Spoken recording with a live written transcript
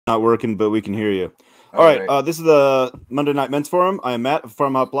not working, but we can hear you. All right. This is the Monday Night Men's Forum. I am Matt of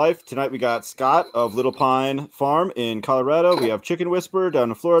FarmHopLife. Tonight we got Scott of Little Pine Farm in Colorado. We have Chicken Whisperer down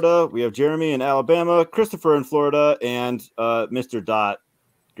in Florida. We have Jeremy in Alabama, Christopher in Florida, and Mr. Dot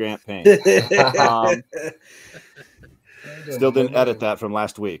Grant Payne. Still didn't edit that from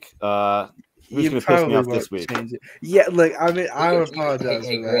last week. Who's going to piss me off this week? Yeah, look, I mean, I apologize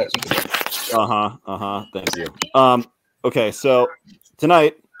for that. Thank you. Okay, so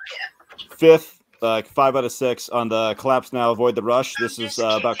tonight, fifth, 5 out of 6 on the Collapse Now, Avoid the Rush. This is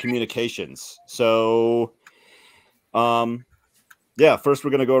about communications. So, yeah, first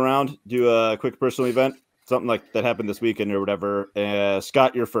we're going to go around, do a quick personal event, something like that happened this weekend or whatever.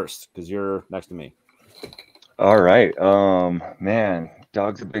 Scott, you're first because you're next to me. All right. Man,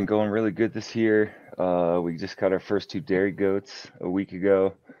 dogs have been going really good this year. We just got our first 2 dairy goats a week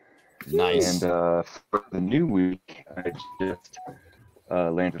ago. Nice. And for the new week, I just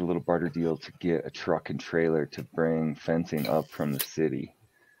landed a little barter deal to get a truck and trailer to bring fencing up from the city,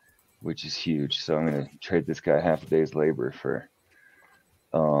 which is huge. So I'm going to trade this guy half a day's labor for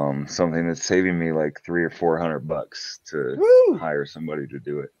something that's saving me like $300 or $400 to hire somebody to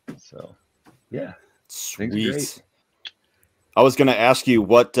do it. So, yeah. Sweet. I was going to ask you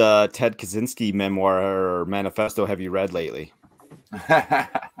what Ted Kaczynski memoir or manifesto have you read lately?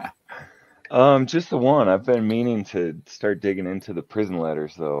 Just the one. I've been meaning to start digging into the prison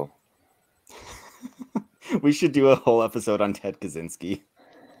letters, though. We should do a whole episode on Ted Kaczynski.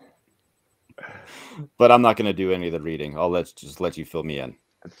 But I'm not going to do any of the reading. I'll just let you fill me in.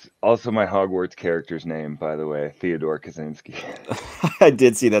 It's also my Hogwarts character's name, by the way, Theodore Kaczynski. I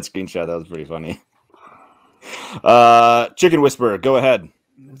did see that screenshot. That was pretty funny. Chicken Whisperer, go ahead.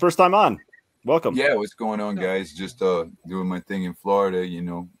 First time on. Welcome. Yeah, what's going on, guys? Just doing my thing in Florida, you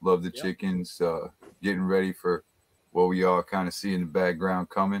know, love the chickens, getting ready for what we all kind of see in the background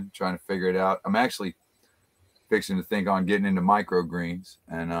coming, trying to figure it out. I'm actually fixing to think on getting into microgreens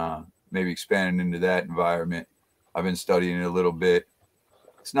and maybe expanding into that environment. I've been studying it a little bit.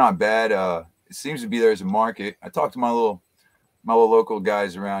 It's not bad. It seems to be there's a market. I talked to my little local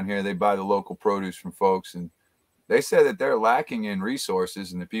guys around here. They buy the local produce from folks, and they said that they're lacking in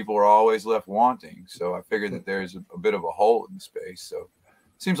resources and the people are always left wanting. So I figured that there's a bit of a hole in the space. So it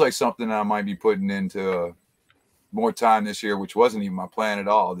seems like something I might be putting into more time this year, which wasn't even my plan at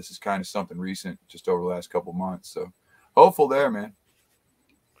all. This is kind of something recent just over the last couple months. So hopeful there, man.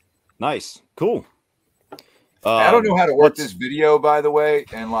 Nice. Cool. I don't know how to work this video, by the way.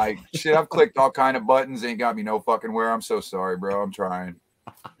 And like, shit, I've clicked all kind of buttons. Ain't got me no fucking where. I'm so sorry, bro. I'm trying.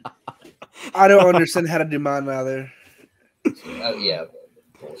 I don't understand how to do mine either. Yeah.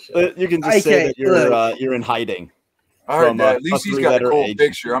 You can just say that you're in hiding. I heard that. At least he's got a cool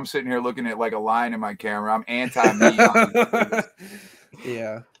picture. I'm sitting here looking at like a line in my camera. I'm anti-me.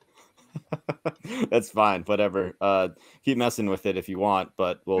 Yeah. That's fine. Whatever. Keep messing with it if you want,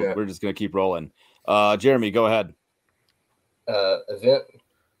 but we're just gonna keep rolling. Jeremy, go ahead. Event.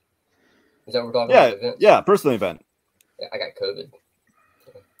 Is that what we're talking about? Events? Yeah, personal event. Yeah, I got COVID.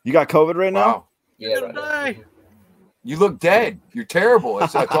 You got COVID right now? Yeah, right now. You look dead. You're terrible.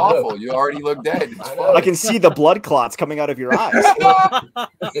 It's awful. You already look dead. I can see the blood clots coming out of your eyes.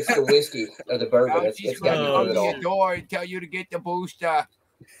 It's the whiskey or the bourbon. It's got me through it all. Door and tell you to get the booster.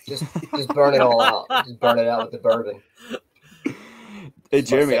 Just burn it all out. Just burn it out with the bourbon. Hey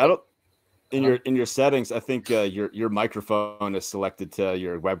Jeremy, I don't. In your settings, I think your microphone is selected to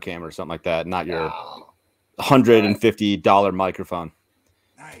your webcam or something like that, not your $150 microphone.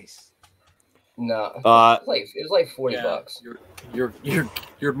 Nice. No, it was like $40.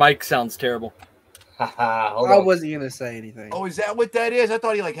 Your mic sounds terrible. I wasn't gonna say anything. Oh, is that what that is? I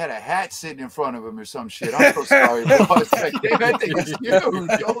thought he like had a hat sitting in front of him or some shit. I'm so sorry. Boss. Like, damn, that thing is huge.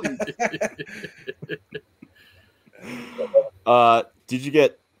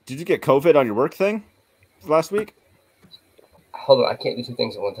 Did you get COVID on your work thing last week? Hold on, I can't do 2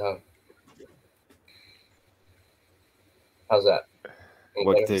 things at one time. How's that?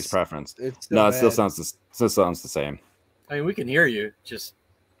 What takes preference? It still sounds the same. I mean, we can hear you. Just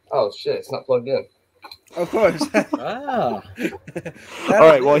oh shit, it's not plugged in. Of course. All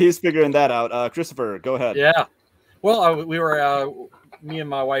right. Well, he's figuring that out. Christopher, go ahead. Yeah. Well, we were me and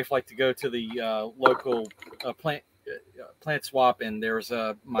my wife like to go to the local plant swap, and there was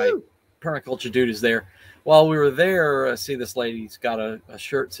my permaculture dude is there. While we were there, see this lady's got a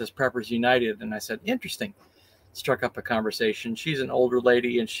shirt that says Preppers United, and I said, interesting. Struck up a conversation. She's an older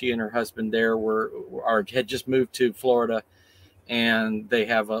lady, and she and her husband there had just moved to Florida, and they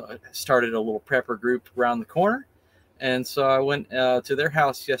have started a little prepper group around the corner. And so I went to their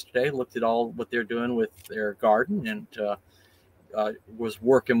house yesterday, looked at all what they're doing with their garden, and was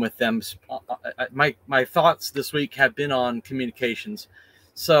working with them. My thoughts this week have been on communications.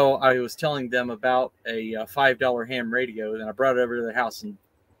 So I was telling them about a $5 ham radio, and I brought it over to their house and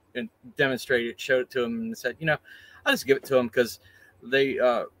demonstrated it, showed it to them, and said, I'll just give it to them because they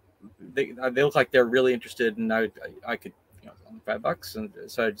look like they're really interested, and I could, only $5, and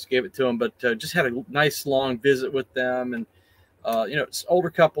so I just gave it to them. But just had a nice long visit with them, and it's older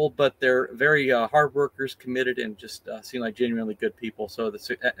couple, but they're very hard workers, committed, and just seem like genuinely good people. So that's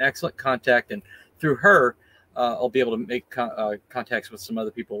an excellent contact, and through her, I'll be able to make contacts with some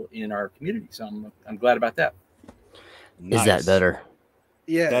other people in our community. So I'm glad about that. Nice. Is that better?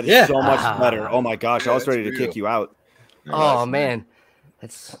 Yeah, that is so much better. Oh my gosh, I was ready to kick you out. Oh man,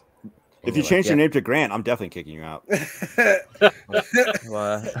 that's. If you change your name to Grant, I'm definitely kicking you out. Well, there's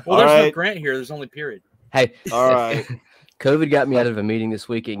no Grant here. There's only period. Hey, all right. COVID got me out of a meeting this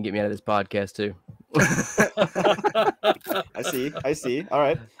week. It can get me out of this podcast too. I see. All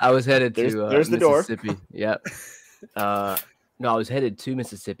right. I was headed to there's the Mississippi. door. Yep. No, I was headed to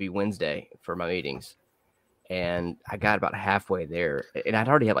Mississippi Wednesday for my meetings, and I got about halfway there, and I'd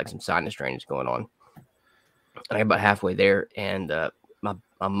already had like some sinus drainage going on. And I got about halfway there, and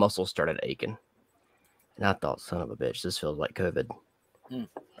my muscles started aching, and I thought, "Son of a bitch, this feels like COVID."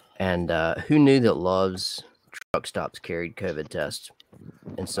 And who knew that Love's truck stops carried COVID tests?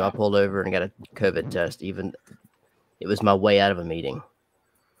 And so I pulled over and got a COVID test. Even it was my way out of a meeting,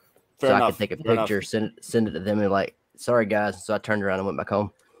 so I could take a picture, send it to them, and like, "Sorry guys." So I turned around and went back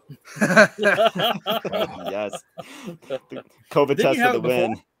home. Yes, COVID test for the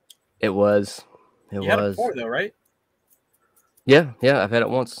win. It was. You had it before, though, right? Yeah, I've had it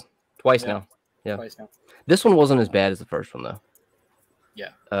twice now. Yeah, twice now. This one wasn't as bad as the first one, though.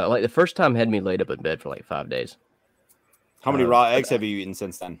 Yeah, like the first time had me laid up in bed for like 5 days. How many raw eggs have you eaten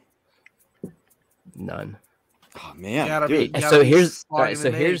since then? None. Oh man, dude. Here's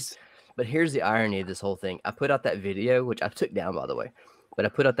the irony of this whole thing. I put out that video, which I took down, by the way. But I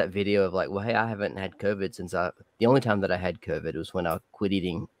put out that video of like, well, hey, I haven't had COVID since the only time that I had COVID was when I quit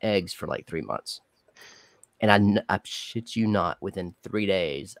eating eggs for like 3 months. And I shit you not, within 3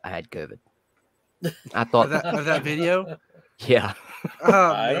 days, I had COVID. I thought of that video. Yeah.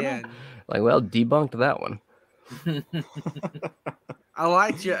 Oh man. Like, well, debunked that one. I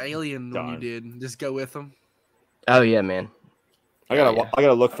liked your alien when you did. Just go with them. Oh yeah, man. I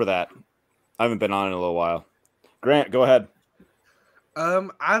gotta look for that. I haven't been on in a little while. Grant, go ahead.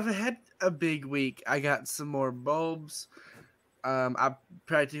 I've had a big week. I got some more bulbs. I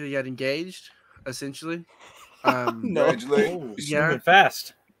practically got engaged, essentially. Congratulations. Yeah,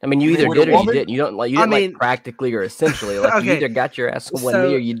 fast. I mean, you either did or you didn't. You don't like. You didn't like practically or essentially. Like you either got your ass on one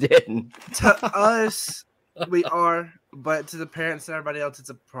knee or you didn't. To us, we are, but to the parents and everybody else, it's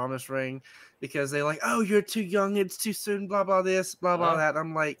a promise ring because they're like, "Oh, you're too young. It's too soon." Blah blah this, blah blah that.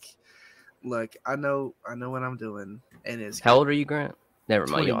 I'm like, look, I know what I'm doing, and it's. How old are you, Grant? Never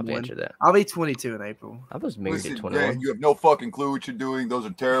mind. You don't have to answer that. I'll be 22 in April. I was married at 21. Grant, you have no fucking clue what you're doing. Those are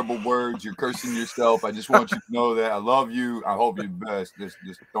terrible words. You're cursing yourself. I just want you to know that I love you. I hope you're the best. Just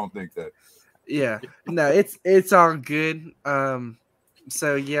don't think that. Yeah. No, it's all good.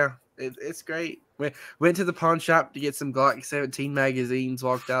 So yeah, it's great. Went to the pawn shop to get some Glock 17 magazines.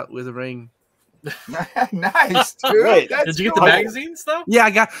 Walked out with a ring. Nice, dude. Wait, did you get the magazines though? Yeah,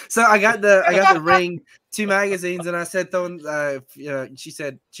 I got the ring, 2 magazines, and I said she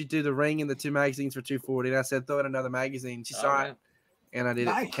said she'd do the ring and the 2 magazines for $240, and I said throw in another magazine. She saw it, and I did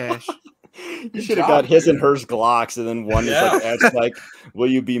it for cash. You should have got his and hers Glocks, and then one is like etched like "Will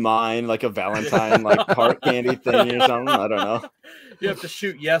you be mine?" like a Valentine like heart candy thing or something. I don't know. You have to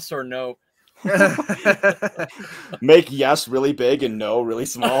shoot yes or no. Make yes really big and no really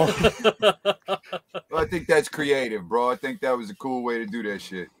small. Well, I think that's creative, bro. I think that was a cool way to do that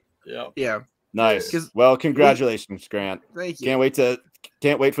shit. Yeah. Nice. Well, congratulations, Grant. Thank you.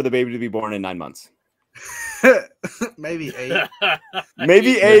 Can't wait for the baby to be born in 9 months. Maybe 8.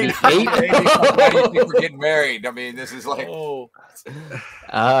 Maybe 8. Why do you think we're getting married? I mean, this is like.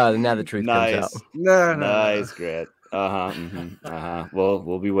 Now the truth comes out. No. Nice, Grant.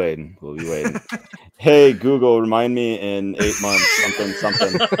 We'll be waiting. Hey, Google, remind me in 8 months.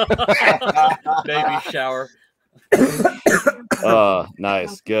 Something. Baby shower.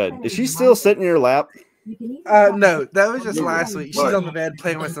 Nice, good. Is she still sitting in your lap? No, that was just last week. She's on the bed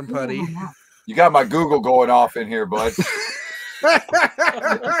playing with some putty. You got my Google going off in here, bud. Like,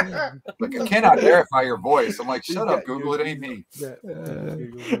 I cannot verify your voice. I'm like, shut up, Google. It ain't me.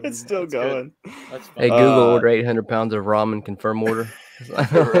 It's still going. Hey, Google, order 800 pounds of ramen. Confirm order.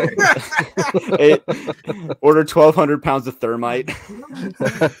 Order 1,200 pounds of thermite.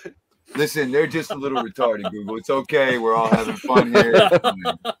 Listen, they're just a little retarded, Google. It's okay. We're all having fun here.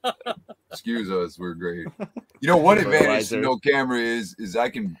 Excuse us. We're great. You know, one advantage to no camera is I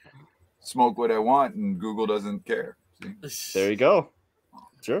can smoke what I want and Google doesn't care. See? There you go.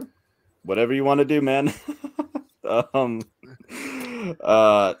 Sure. Whatever you want to do, man.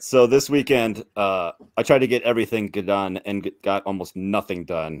 So this weekend, I tried to get everything done and got almost nothing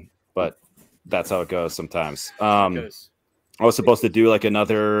done, but that's how it goes sometimes. I was supposed to do like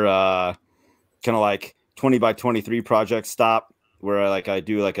another kind of like 20 by 23 project stop where I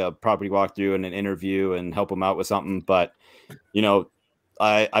do like a property walkthrough and an interview and help them out with something. But, you know,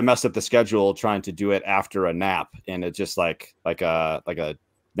 I messed up the schedule trying to do it after a nap, and it just like a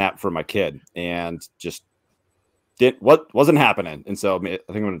nap for my kid, and just wasn't happening. And so I think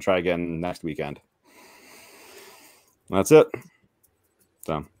I'm going to try again next weekend. That's it.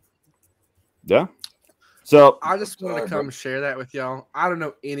 So, yeah. So I just wanted to come share that with y'all. I don't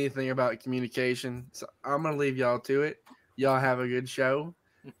know anything about communication, so I'm gonna leave y'all to it. Y'all have a good show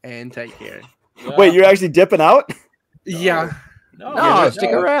and take care. Wait, you're actually dipping out? Yeah. No,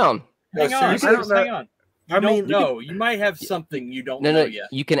 stick around. Hang on. Hang on. I mean, no, you might have something you don't know yet.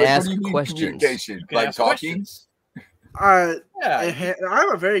 You can ask questions. Like talking. I'm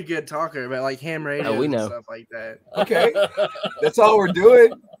a very good talker about like ham radio we know. and stuff like that. Okay, that's all we're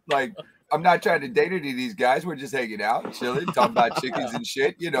doing. Like, I'm not trying to date any of these guys. We're just hanging out, chilling, talking about chickens and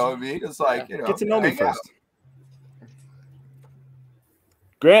shit. You know what I mean? It's like, you know, get to know me first.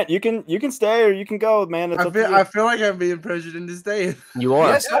 Grant, you can stay or you can go, man. It's I feel like I'm being pressured into staying. You are.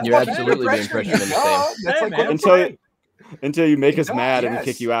 Yes, You're absolutely being pressured into staying. That's Hey, until you make us mad and we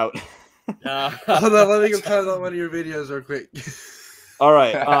kick you out. Hold on, let me go cut on one of your videos real quick. All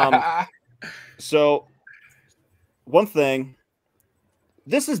right. So one thing,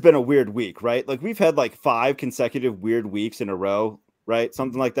 this has been a weird week, right? Like we've had like 5 consecutive weird weeks in a row, right?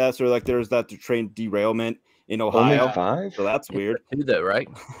 Something like that. So like there's that train derailment in Ohio. Only 5? So that's weird. 2 though, right?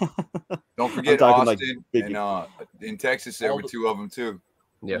 Don't forget Austin and in Texas there were 2 of them too.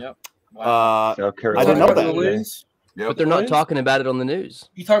 Yeah. Yep. Wow. South Carolina. I didn't know that. Yep. But they're not talking about it on the news.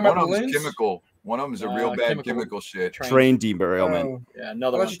 You talking One about of them's balloons? chemical. One of them's a real bad chemical shit. Train derailment. Oh, Yeah, I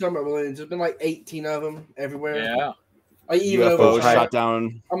another thought one. you talking about balloons. There's been like 18 of them everywhere. Yeah. Like even UFO over shot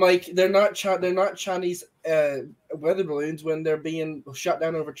down. I'm like, they're not Chinese weather balloons when they're being shot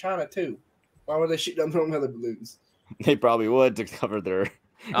down over China too. Why would they shoot down their own weather balloons? They probably would to cover their.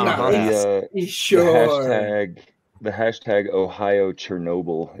 Sure. The hashtag Ohio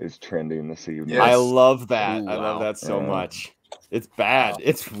Chernobyl is trending this evening. Yes. I love that. Ooh, I love wow. that so Yeah. much. It's bad.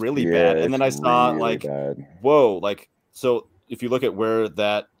 It's really Yeah, bad. And then I it's saw really like, bad. whoa, like, so if you look at where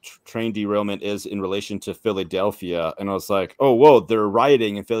that train derailment is in relation to Philadelphia, and I was like, oh, whoa, they're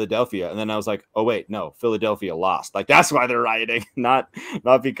rioting in Philadelphia. And then I was like, oh, wait, no, Philadelphia lost. Like, that's why they're rioting, not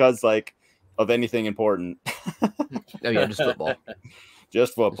because like of anything important. Oh yeah, just football.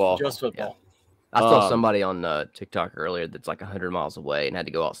 Just football. Just football. I saw somebody on TikTok earlier that's like 100 miles away and had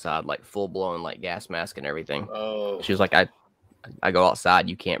to go outside like full blown like gas mask and everything. Oh. She was like, I go outside,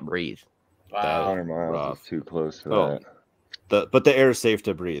 you can't breathe. Wow. 100 miles rough. is too close to Oh. that. But the air is safe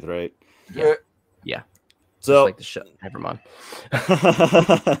to breathe, right? Yeah. So Just like the shut. Never mind.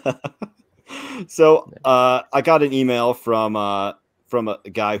 So I got an email from a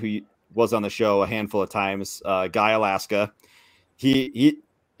guy who was on the show a handful of times, Guy Alaska.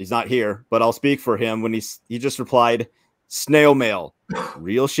 He's not here, but I'll speak for him when he just replied, snail mail,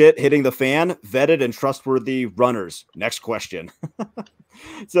 real shit hitting the fan, vetted and trustworthy runners. Next question.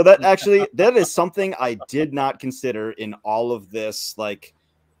 So that is something I did not consider in all of this, like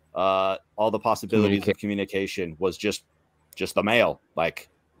all the possibilities of communication was just the mail. Like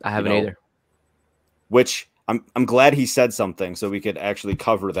I haven't either. Which I'm glad he said something so we could actually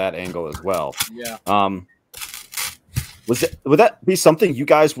cover that angle as well. Yeah. Would that be something you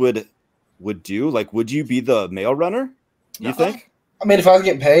guys would do? Like, would you be the mail runner? You think? I mean, if I was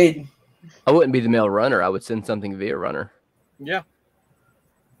getting paid, I wouldn't be the mail runner. I would send something via runner. Yeah.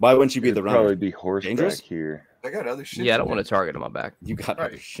 Why wouldn't you be the runner? Probably be horseback Dangerous? here. I got other shit. Yeah, I don't want a target on my back. You got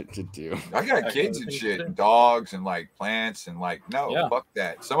other shit to do. I got kids and shit, and dogs and like plants and like fuck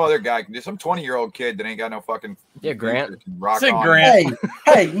that. Some other guy can do some 20-year-old kid that ain't got no fucking Grant. Rock Say on. Grant.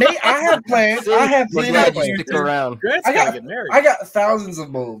 hey, me, I have plans. I have He's plenty glad of you plans. stick around. Grant's I gotta got- get married. I got thousands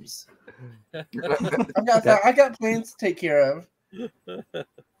of bulbs. I got plans to take care of. That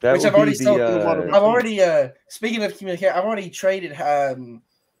Which would I've already be sold. the, I've already speaking of communication, I've already traded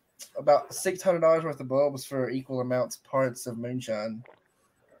about $600 worth of bulbs for equal amounts parts of moonshine.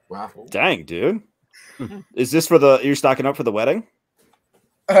 Wow. Dang, dude. Is this you're stocking up for the wedding?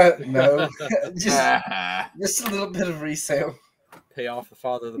 No, just a little bit of resale. pay off the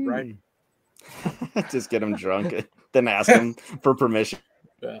father of the bride. Just get him drunk, then ask him for permission.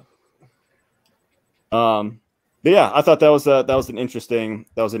 Yeah. But yeah, I thought that was an interesting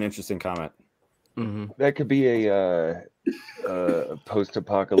comment. That could be a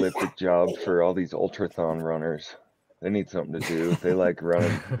post-apocalyptic job for all these ultrathon runners. They need something to do. They like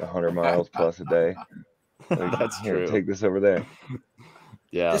running 100 miles plus a day. Like, That's here, true. take this over there.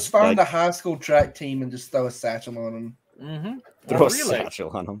 Yeah, just find a high school track team and just throw a satchel on them. Throw a satchel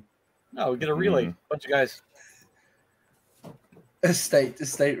on them. No, get a relay. Bunch of guys. A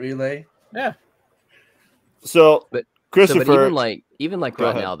state relay. Yeah. So, but Christopher, but even like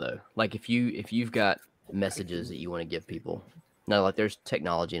right now though, like if you've got messages that you want to give people, now like there's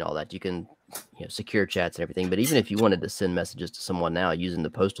technology and all that, you can secure chats and everything. But even if you wanted to send messages to someone now using the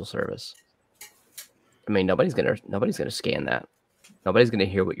postal service, I mean nobody's gonna scan that. Nobody's gonna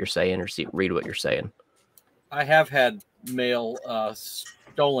hear what you're saying or read what you're saying. I have had mail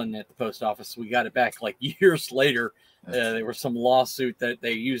stolen at the post office. We got it back like years later. There was some lawsuit that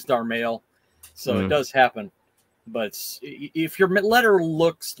they used our mail. So it does happen. But if your letter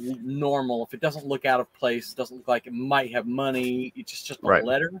looks normal, if it doesn't look out of place, doesn't look like it might have money, it's just a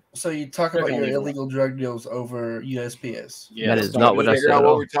letter. So you talk about your illegal drug deals over USPS. Yeah, that is not what I said.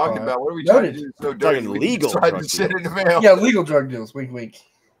 What we're talking about. What are we trying to do? So dirty. Legal drug deals. Shit in the mail. Yeah, legal drug deals. Wink, wink.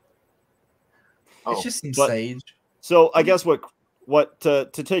 It's just some sage. So I guess what to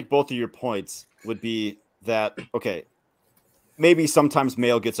take both of your points would be that maybe sometimes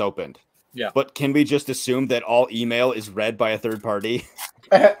mail gets opened. Yeah. But can we just assume that all email is read by a third party?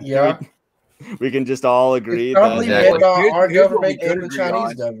 Yeah. We can just all agree probably read by our here's government and the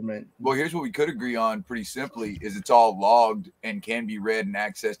Chinese government. Well, here's what we could agree on pretty simply is it's all logged and can be read and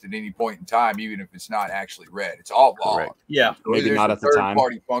accessed at any point in time, even if it's not actually read. It's all logged. Correct. Yeah. So maybe not at the time.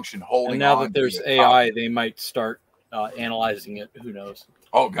 Third-party function holding. And now on that there's to AI, they might start analyzing it. Who knows?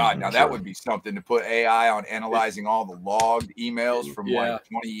 Oh God! Now that would be something to put AI on analyzing all the logged emails from like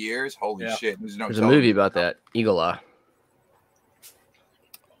 20 years. Holy shit! There's a movie about that, Eagle Eye.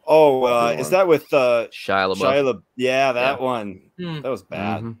 Oh, is that with Shia LaBeouf? Yeah, that one. That was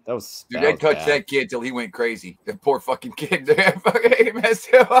bad. That was. Dude, they touched that kid till he went crazy. The poor fucking kid. They fucking messed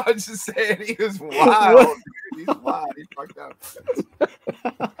him up. I was just saying, he was wild. Dude. He's wild. He fucked up.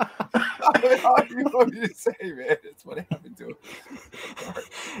 What do you want me to say, man? That's what happened to him.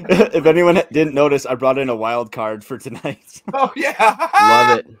 If anyone didn't notice, I brought in a wild card for tonight. Oh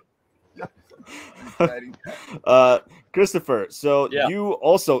yeah, love it. Christopher, so you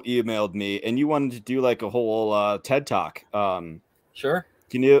also emailed me and you wanted to do like a whole TED talk. Sure.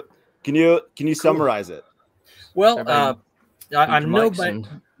 Can you summarize it? Well, I'm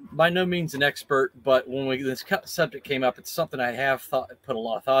by no means an expert, but when this subject came up, it's something I have put a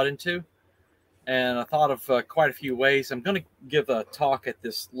lot of thought into, and I thought of quite a few ways. I'm going to give a talk at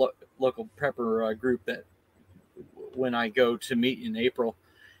this local prepper group that when I go to meet in April,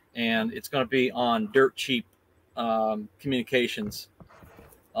 and it's going to be on dirt cheap communications.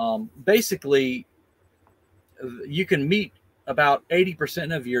 Basically, you can meet about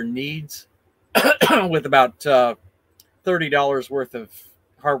 80% of your needs with about $30 worth of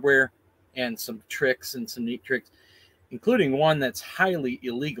hardware and some tricks and some neat tricks, including one that's highly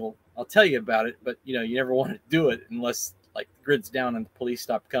illegal. I'll tell you about it, but you never want to do it unless like the grid's down and the police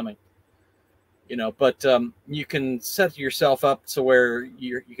stop coming. But you can set yourself up so where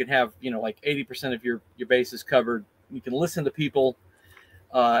you can have like 80% of your bases covered. You can listen to people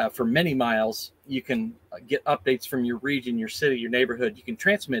for many miles. You can get updates from your region, your city, your neighborhood. You can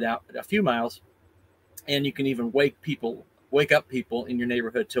transmit out a few miles, and you can even wake up people in your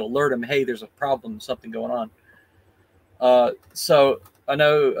neighborhood to alert them, hey, there's a problem, something going on. So I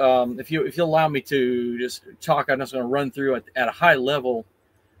know if you allow me to just talk, I'm just going to run through at a high level.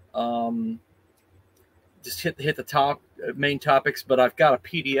 Just hit the main topics, but I've got a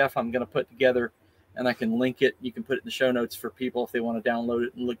PDF I'm going to put together, and I can link it. You can put it in the show notes for people if they want to download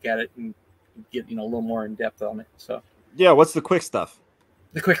it and look at it and get a little more in depth on it. So yeah, what's the quick stuff?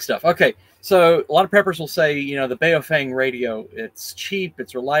 The quick stuff. Okay, so a lot of preppers will say the Baofeng radio. It's cheap,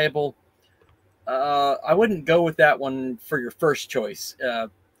 it's reliable. I wouldn't go with that one for your first choice.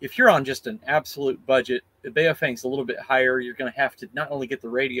 If you're on just an absolute budget, the Baofeng's a little bit higher. You're going to have to not only get the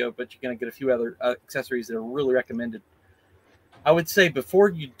radio, but you're going to get a few other accessories that are really recommended. I would say before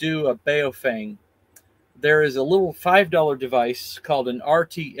you do a Baofeng, there is a little $5 device called an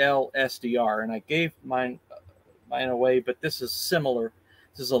RTL SDR, and I gave mine away, but this is similar.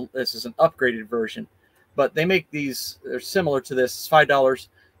 This is an upgraded version, but they make these. They're similar to this. It's $5.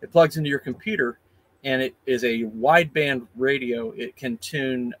 It plugs into your computer, and it is a wideband radio. It can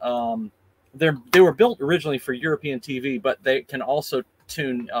tune they were built originally for European TV, but they can also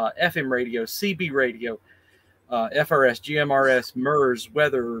tune FM radio, CB radio, FRS, GMRS, MERS,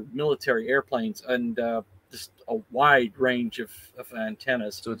 weather, military, airplanes, and just a wide range of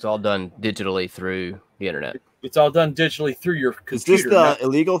antennas. So it's all done digitally through the internet. It's all done digitally through your computer. Is this the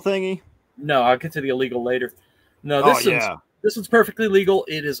illegal thingy? No, I'll get to the illegal later. No, this one's perfectly legal.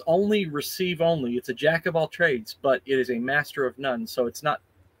 It is only receive only. It's a jack of all trades, but it is a master of none. So it's not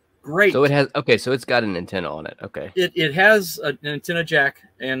great. So it has so it's got an antenna on it. Okay. It has an antenna jack,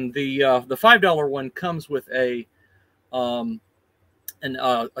 and the $5 one comes with a TV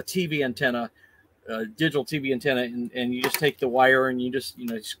antenna, digital TV antenna, and you just take the wire and you just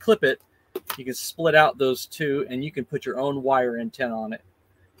clip it. You can split out those two, and you can put your own wire antenna on it.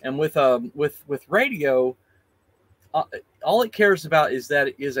 And with radio, all it cares about is that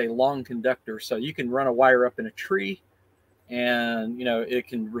it is a long conductor, so you can run a wire up in a tree, and it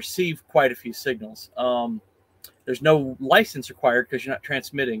can receive quite a few signals. There's no license required because you're not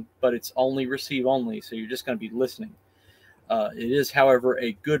transmitting, but it's only receive only, so you're just going to be listening. It is, however,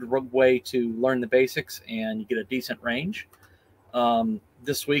 a good way to learn the basics, and you get a decent range.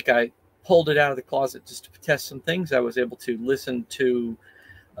 This week I pulled it out of the closet just to test some things. I was able to listen to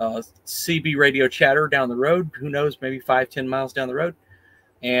CB radio chatter down the road, who knows, maybe 5-10 miles down the road,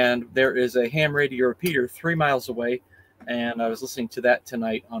 and there is a ham radio repeater 3 miles away, and I was listening to that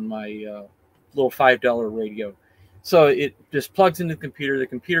tonight on my little $5 radio. So it just plugs into the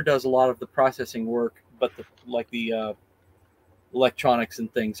computer does a lot of the processing work, but the electronics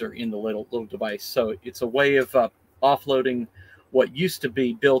and things are in the little device. So it's a way of offloading what used to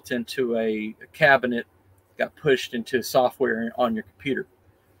be built into a cabinet, got pushed into software on your computer.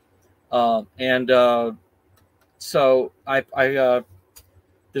 So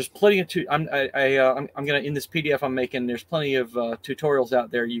there's plenty of I'm gonna, in this PDF I'm making, there's plenty of tutorials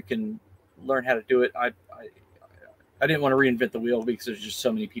out there. You can learn how to do it. I didn't want to reinvent the wheel because there's just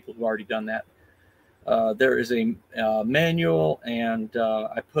so many people who've already done that. There is a manual, and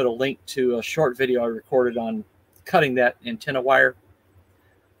I put a link to a short video I recorded on cutting that antenna wire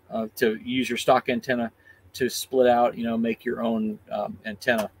to use your stock antenna to split out, make your own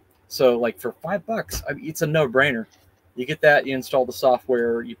antenna. So like for $5, I mean, it's a no-brainer. You get that, you install the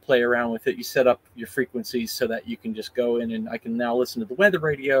software, you play around with it, you set up your frequencies so that you can just go in, and I can now listen to the weather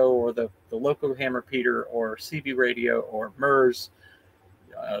radio or the local ham repeater or CB radio or MERS,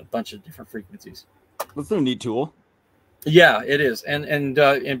 a bunch of different frequencies. That's a neat tool. Yeah, it is. And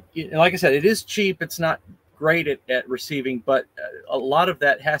like I said, it is cheap. It's not great at receiving, but a lot of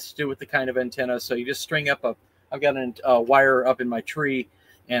that has to do with the kind of antenna. So you just string up I've got a wire up in my tree,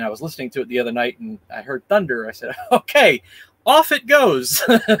 and I was listening to it the other night, and I heard thunder. I said, okay, off it goes.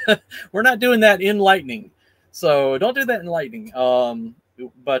 We're not doing that in lightning. So don't do that in lightning.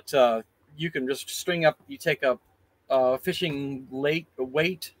 But you can just string up, you take a fishing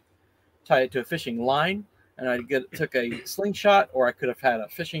weight, tie it to a fishing line, and I took a slingshot, or I could have had a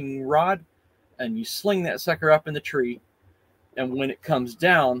fishing rod, and you sling that sucker up in the tree, and when it comes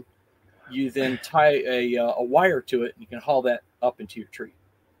down, you then tie a wire to it, and you can haul that up into your tree.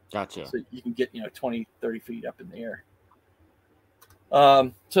 Gotcha. So you can get 20, 30 feet up in the air.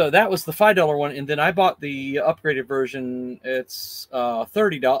 So that was the $5 one, and then I bought the upgraded version. It's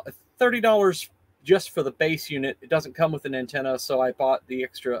 $30 just for the base unit. It doesn't come with an antenna, so I bought the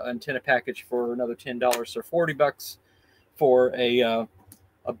extra antenna package for another $10, so $40 for a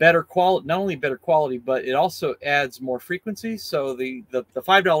better quality. Not only better quality, but it also adds more frequencies. So the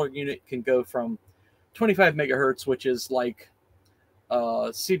 $5 unit can go from 25 megahertz, which is like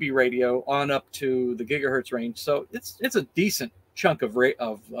CB radio, on up to the gigahertz range. So it's a decent chunk of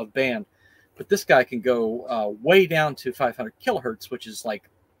band. But this guy can go way down to 500 kilohertz, which is like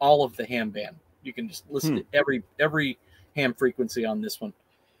all of the ham band. You can just listen to every ham frequency on this one.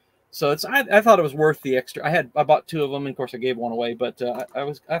 So I thought it was worth the extra. I bought 2 of them, and of course I gave one away. But I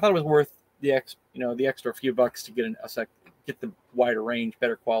thought it was worth the extra few bucks to get the wider range,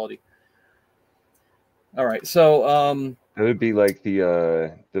 better quality. All right, so it would be like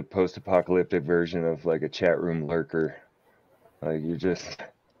the post-apocalyptic version of like a chat room lurker. Like you're just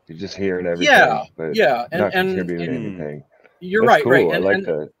hearing everything, but not contributing anything. You're That's right, cool. right. I like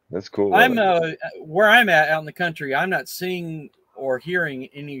that. That's cool. I'm where I'm out in the country. I'm not seeing or hearing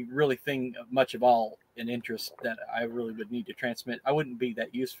any really thing much of all in interest that I really would need to transmit. I wouldn't be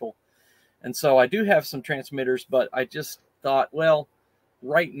that useful, and so I do have some transmitters, but I just thought, well,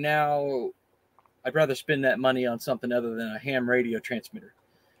 right now I'd rather spend that money on something other than a ham radio transmitter,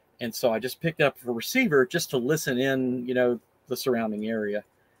 and so I just picked up a receiver just to listen in, the surrounding area,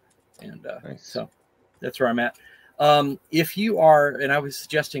 and nice. So that's where I'm at. If you are, and I was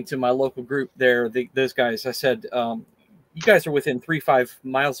suggesting to my local group there, those guys, I said, you guys are within 3-5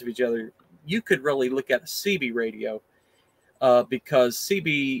 miles of each other. You could really look at a CB radio because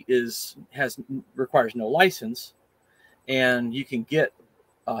CB requires no license, and you can get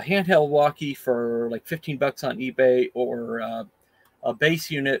a handheld walkie for like $15 on eBay, or a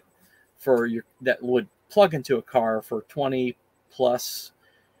base unit that would plug into a car for 20 plus,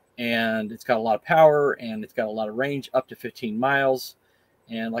 and it's got a lot of power and it's got a lot of range, up to 15 miles.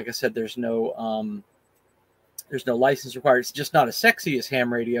 And like I said, there's no license required. It's just not as sexy as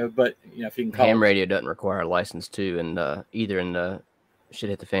ham radio, but you know, if you can call ham radio doesn't require a license too, and either in the shit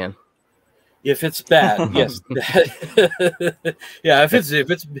hit the fan. If it's bad, yes. Yeah, if it's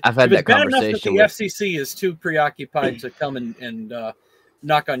I've had that bad enough that conversation the with FCC is too preoccupied to come and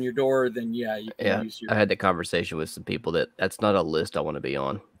knock on your door, then yeah, you can use your. I had that conversation with some people that's not a list I want to be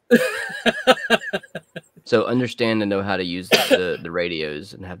on. So understand and know how to use the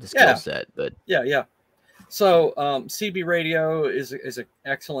radios and have the skill set, but yeah. So CB radio is an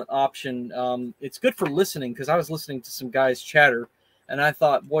excellent option. It's good for listening, because I was listening to some guys chatter, and I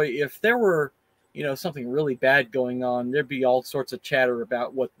thought, boy, if there were, you know, something really bad going on, there'd be all sorts of chatter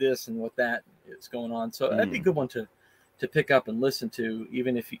about what this and what that is going on. So that'd be a good one to pick up and listen to,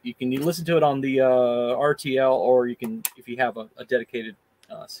 even if you can listen to it on the RTL, or you can, if you have a dedicated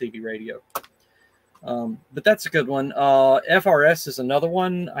CB radio. But that's a good one. FRS is another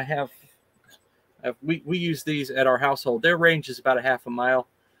one. We use these at our household. Their range is about a half a mile,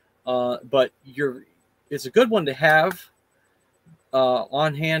 but it's a good one to have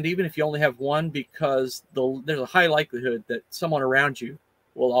on hand, even if you only have one, because there's a high likelihood that someone around you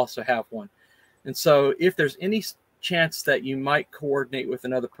will also have one. And so if there's any chance that you might coordinate with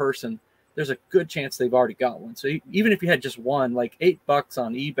another person, there's a good chance they've already got one. So even if you had just one, like $8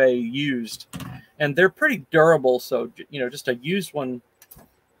 on eBay used, and they're pretty durable, so you know, just a used one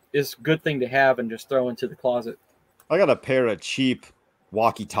is a good thing to have and just throw into the closet. I got a pair of cheap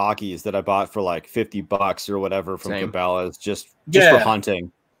walkie-talkies that I bought for like $50 or whatever from Cabela's, just for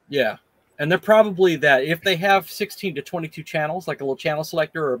hunting. Yeah, and they're probably that. If they have 16 to 22 channels, like a little channel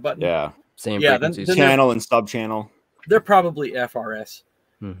selector or a button. Yeah, same frequencies. Then channel and sub-channel. They're probably FRS.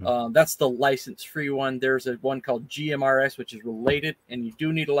 Mm-hmm. That's the license-free one. There's one called GMRS, which is related, and you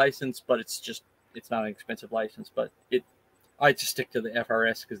do need a license, but it's not an expensive license. But I just stick to the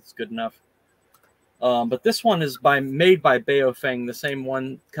FRS because it's good enough. But this one is made by Baofeng, the same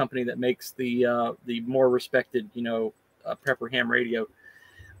one company that makes the more respected, you know, Prepper ham radio.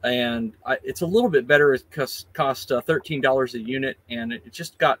 And it's a little bit better. It costs $13 a unit, and it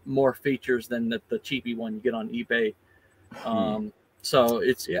just got more features than the cheapy one you get on eBay. So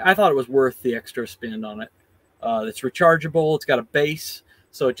I thought it was worth the extra spend on it. It's rechargeable. It's got a base,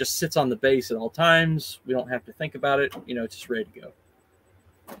 so it just sits on the base at all times. We don't have to think about it. You know, it's just ready to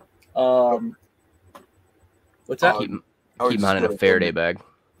go. What's that? Keep mine in a Faraday bag.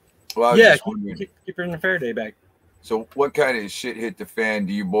 Well, keep it in a Faraday bag. So what kind of shit hit the fan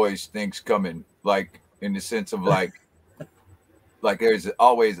do you boys think's coming? Like, in the sense of like there's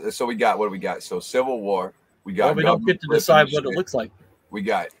always, so we got, what do we got? So Civil War, we got. Well, we don't get to decide what it looks like. We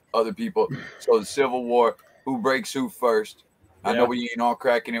got other people. So the Civil War, who breaks who first? I know we ain't all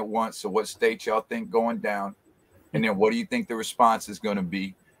cracking at once. So what state y'all think going down? And then what do you think the response is going to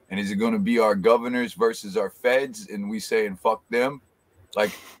be? And is it going to be our governors versus our feds? And we saying, fuck them?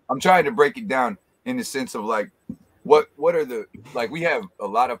 Like, I'm trying to break it down in the sense of like, what are the, like, we have a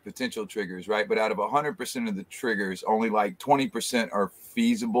lot of potential triggers, right? But out of 100% of the triggers, only like 20% are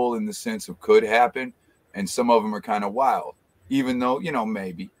feasible in the sense of could happen. And some of them are kind of wild, even though, you know,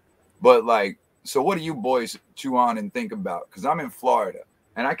 maybe. But like, so what do you boys chew on and think about? Because I'm in Florida,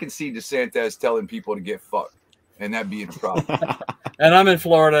 and I can see DeSantis telling people to get fucked, and that being a problem. And I'm in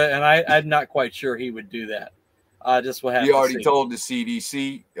Florida, and I'm not quite sure he would do that. Just what happened. He already told the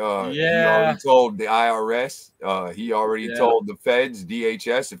CDC. He already told the IRS. He already told the feds,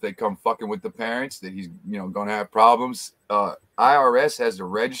 DHS, if they come fucking with the parents, that he's, you know, going to have problems. IRS has to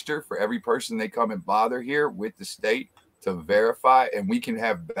register for every person they come and bother here with the state to verify, and we can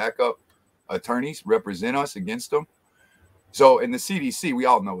have backup attorneys represent us against them. So in the CDC, we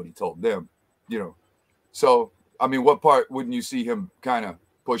all know what he told them, you know. So, I mean, what part wouldn't you see him kind of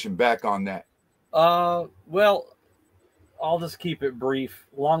pushing back on that? Well, I'll just keep it brief.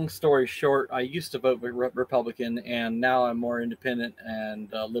 Long story short, I used to vote Republican, and now I'm more independent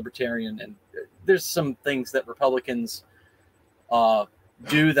and libertarian. And there's some things that Republicans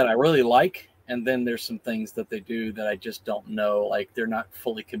do that I really like, and then there's some things that they do that I just don't know. Like, they're not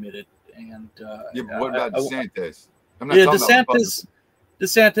fully committed. And yeah, but what about DeSantis? DeSantis.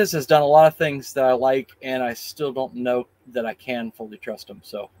 DeSantis has done a lot of things that I like, and I still don't know that I can fully trust him.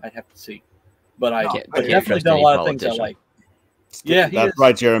 So I'd have to see. But I definitely done a lot of things I like. Yeah, that's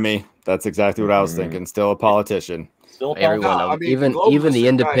right, Jeremy. That's exactly what I was thinking. Still a politician. Still a everyone. No, I mean, even the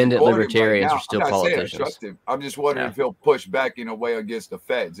independent libertarians right are still I'm not politicians. Saying I trust him. I'm just wondering if he'll push back in a way against the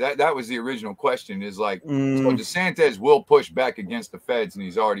feds. That was the original question. Is like, so DeSantis will push back against the feds, and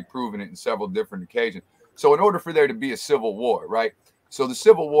he's already proven it in several different occasions. So in order for there to be a civil war, right? So the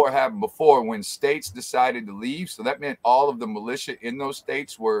Civil War happened before when states decided to leave. So that meant all of the militia in those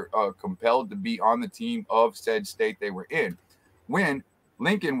states were compelled to be on the team of said state they were in. When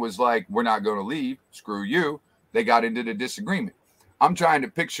Lincoln was like, we're not going to leave, screw you, they got into the disagreement. I'm trying to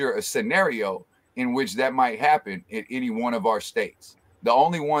picture a scenario in which that might happen in any one of our states. The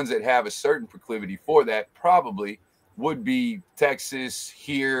only ones that have a certain proclivity for that probably would be Texas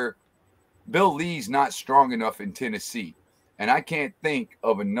here. Bill Lee's not strong enough in Tennessee. And I can't think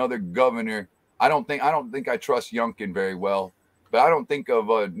of another governor. I don't think I trust Youngkin very well, but I don't think of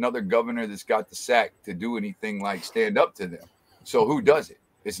another governor that's got the sack to do anything like stand up to them. So who does it?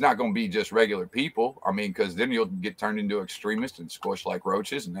 It's not going to be just regular people. I mean, because then you'll get turned into extremists and squished like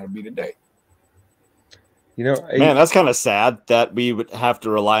roaches, and that'll be the day. You know, man, that's kind of sad that we would have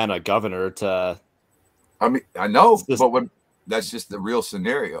to rely on a governor to. I mean, I know, but that's just the real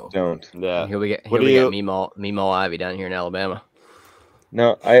scenario. Yeah. Here we get Meemaw Ivy down here in Alabama.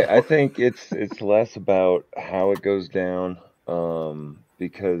 No, I think it's less about how it goes down,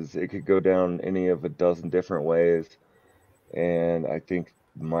 because it could go down any of a dozen different ways, and I think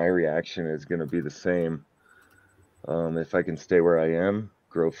my reaction is going to be the same. If I can stay where I am,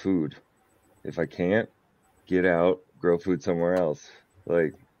 grow food. If I can't, get out, grow food somewhere else.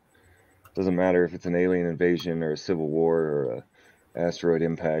 Like, doesn't matter if it's an alien invasion or a civil war or a asteroid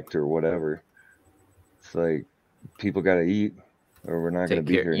impact or whatever. It's like, people got to eat, or we're not going to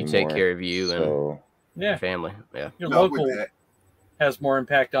be here anymore. You take care of you and your family. Yeah, your local has more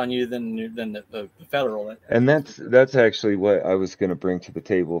impact on you than the federal. And that's actually what I was going to bring to the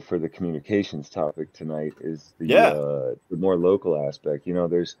table for the communications topic tonight. Is the more local aspect. You know,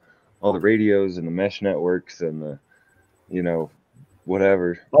 there's all the radios and the mesh networks and the, you know,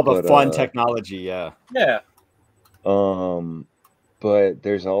 whatever. All the fun technology, yeah. But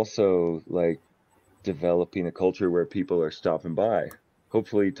there's also like developing a culture where people are stopping by,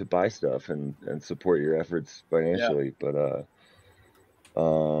 hopefully to buy stuff and support your efforts financially. But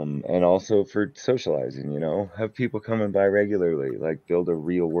and also for socializing, you know, have people coming by regularly, like build a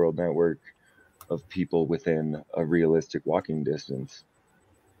real world network of people within a realistic walking distance.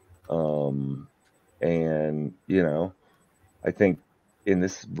 And you know, I think in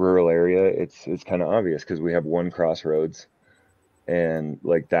this rural area, it's kind of obvious because we have one crossroads, and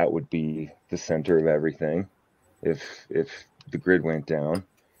like that would be the center of everything if the grid went down.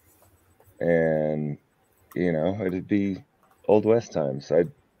 And you know, it'd be Old West times. I'd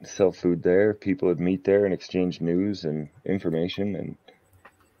sell food there, people would meet there and exchange news and information,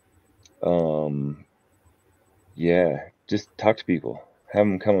 and yeah, just talk to people, have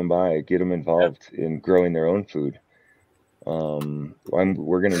them coming by, get them involved in growing their own food.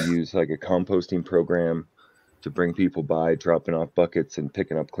 We're going to use like a composting program to bring people by, dropping off buckets and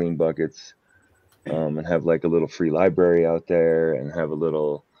picking up clean buckets, and have like a little free library out there, and have a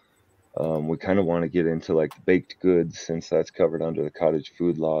little, we kind of want to get into like baked goods since that's covered under the cottage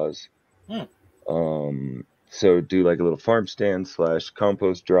food laws. So do like a little farm stand /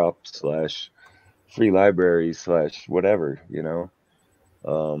 compost drop / free library / whatever, you know,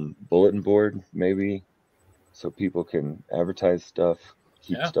 bulletin board maybe, so people can advertise stuff,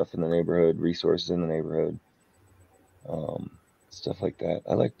 keep stuff in the neighborhood, resources in the neighborhood, stuff like that.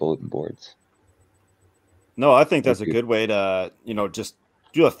 I like bulletin boards. No, I think that's a good way to, you know, just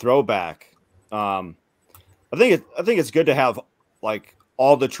do a throwback. I think it's good to have like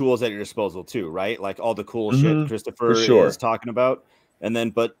all the tools at your disposal too, right? Like all the cool shit Christopher is talking about, and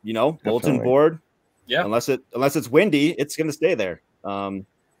then, but you know, bulletin board, unless it's windy, it's gonna stay there, or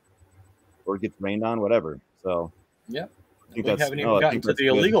it gets rained on, whatever. So I think we haven't even gotten to the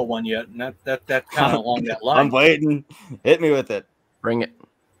illegal one yet, and that kind of along that line. I'm waiting. Hit me with it. Bring it.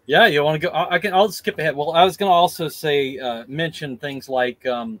 Yeah, you want to go? I'll skip ahead. Well, I was going to also say mention things like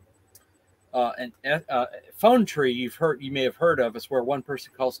an phone tree. You may have heard of. It's where one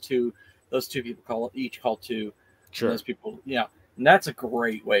person calls two, those two people each call two. Sure. Those people, and that's a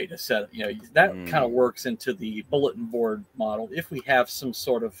great way to set it. You know, that kind of works into the bulletin board model if we have some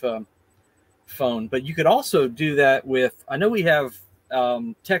sort of phone. But you could also do that with. I know we have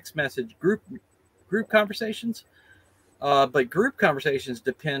text message group conversations. But group conversations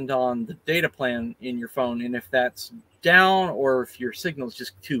depend on the data plan in your phone, and if that's down or if your signal is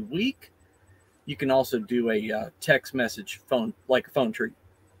just too weak, you can also do a text message phone, like a phone tree.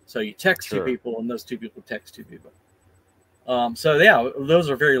 So you text two people, and those two people text two people. So yeah, those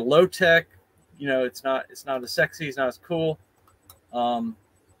are very low tech. You know, it's not as sexy, it's not as cool. But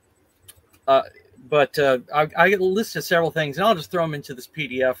I get a list of several things, and I'll just throw them into this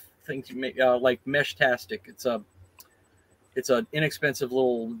PDF. Things you make, like Meshtastic. It's an inexpensive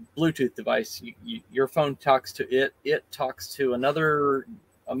little Bluetooth device. Your phone talks to it. It talks to a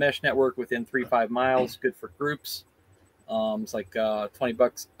mesh network within 3-5 miles. Good for groups. It's like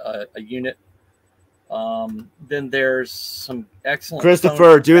 $20 a unit. Then there's some excellent.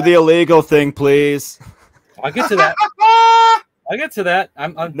 Christopher, do the illegal thing, please. I'll get to that. I had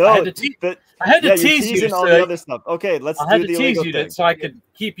to tease you. All the other stuff. Okay, let's do the illegal thing. So I could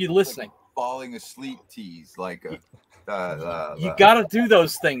keep you listening. Like falling asleep tease, like a. You got to do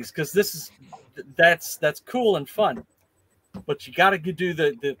those things because that's cool and fun, but you got to do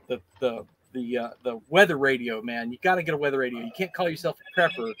the weather radio, man. You got to get a weather radio. You can't call yourself a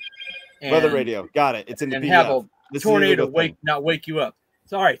prepper. Weather radio, got it. It's in the and PDF. Have a tornado wake you up.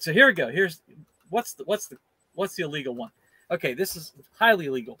 So all right, so here we go. Here's what's the illegal one? Okay, this is highly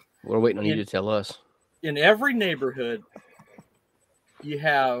illegal. We're waiting on you to tell us. In every neighborhood, you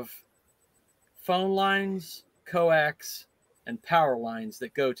have phone lines, coax, and power lines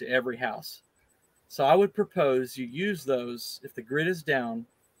that go to every house. So I would propose you use those if the grid is down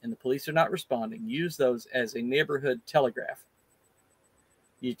and the police are not responding. Use those as a neighborhood telegraph.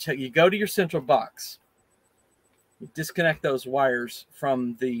 You go to your central box. You disconnect those wires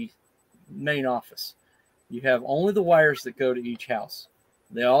from the main office. You have only the wires that go to each house.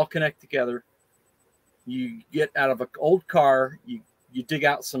 They all connect together. You get out of an old car. You dig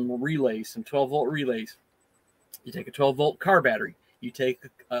out some relays, some 12-volt relays. You take a 12-volt car battery. You take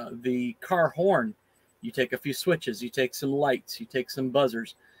the car horn. You take a few switches. You take some lights. You take some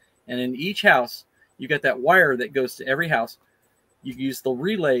buzzers. And in each house, you got that wire that goes to every house. You use the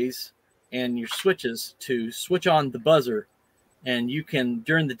relays and your switches to switch on the buzzer. And you can,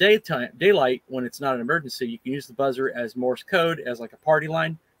 during the daylight, when it's not an emergency, you can use the buzzer as Morse code, as like a party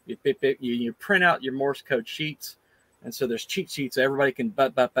line. You print out your Morse code sheets. And so there's cheat sheets. So everybody can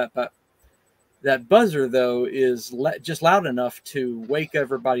but. That buzzer, though, is just loud enough to wake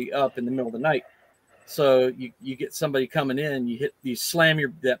everybody up in the middle of the night. So you get somebody coming in, you slam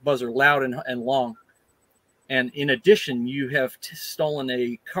that buzzer loud and long. And in addition, you have stolen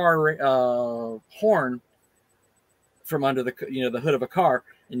a car horn from under the hood of a car,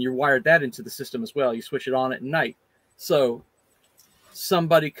 and you wired that into the system as well. You switch it on at night. So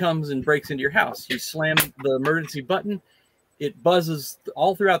somebody comes and breaks into your house. You slam the emergency button. It buzzes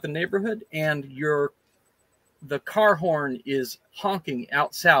all throughout the neighborhood, and the car horn is honking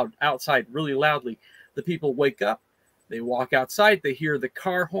outside really loudly. The people wake up, they walk outside, they hear the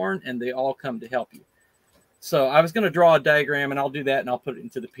car horn, and they all come to help you. So I was going to draw a diagram, and I'll do that, and I'll put it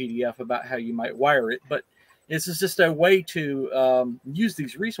into the PDF about how you might wire it. But this is just a way to use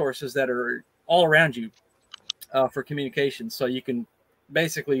these resources that are all around you for communication. So you can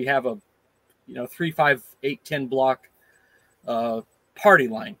basically have a 3, 5, 8, 10 block party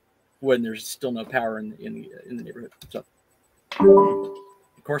line when there's still no power in the neighborhood. So,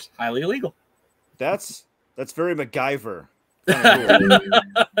 of course, highly illegal. That's very MacGyver. Cool.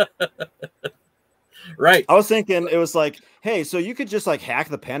 Right. I was thinking it was like, hey, so you could just like hack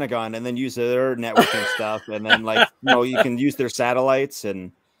the Pentagon and then use their networking stuff, and then you can use their satellites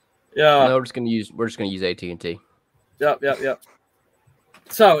and. Yeah. No, we're just gonna use AT&T. Yep.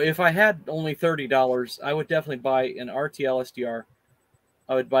 So if I had only $30, I would definitely buy an RTL SDR.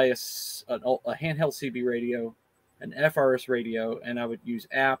 I would buy a handheld CB radio, an FRS radio, and I would use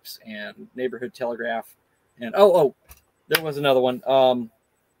apps and neighborhood telegraph. And there was another one.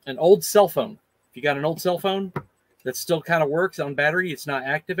 An old cell phone. If you got an old cell phone that still kind of works on battery, it's not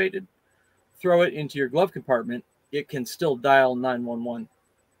activated, throw it into your glove compartment. It can still dial 911.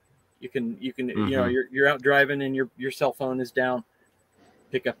 You can Mm-hmm. you're out driving and your cell phone is down.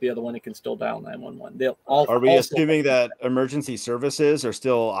 Pick up the other one, it can still dial 911. Are we assuming that emergency services are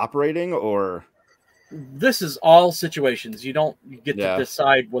still operating, or this is all situations? You don't get to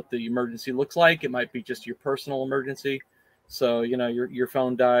decide what the emergency looks like. It might be just your personal emergency. So your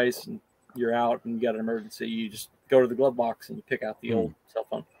phone dies and you're out and you got an emergency. You just go to the glove box and you pick out the old cell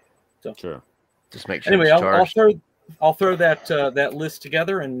phone. So sure. Just make sure. Anyway, I'll throw that list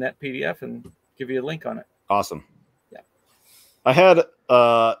together in that PDF and give you a link on it. Awesome. Yeah. I had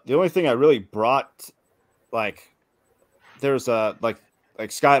the only thing I really brought, there's like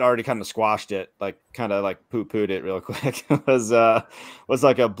Scott already kind of squashed it, kind of poo-pooed it real quick. was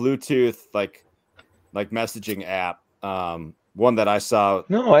like a Bluetooth like messaging app one that I saw.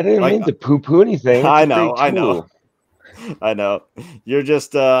 No, I didn't like, mean to poo-poo anything. It's I a know, great tool. I know. You're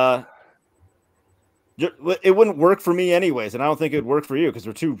just it wouldn't work for me anyways, and I don't think it'd work for you because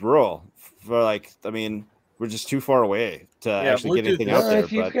we're too rural. For like, I mean, we're just too far away to actually get anything out there.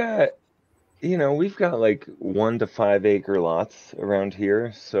 If you've got, we've got like 1 to 5 acre lots around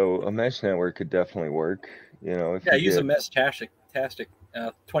here, so a mesh network could definitely work. If you use a mesh-tastic,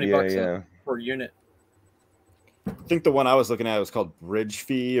 $20 per unit. I think the one I was looking at was called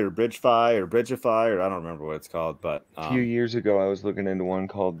Bridgefy or Bridgefy or Bridgeify, or I don't remember what it's called. But a few years ago, I was looking into one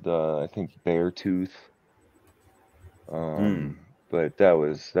called I think Beartooth. But that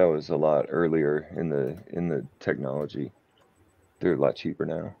was a lot earlier in the technology. They're a lot cheaper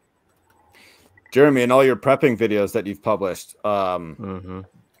now. Jeremy, in all your prepping videos that you've published, what kind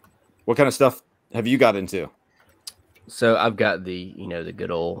of stuff have you got into? So I've got the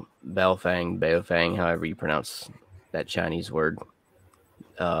good old Baofeng, however you pronounce that Chinese word.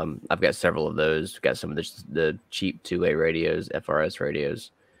 I've got several of those. Got some of the cheap 2-way radios, FRS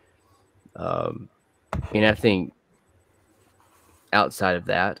radios. I think outside of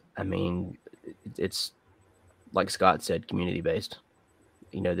that, I mean, it's like Scott said, community based.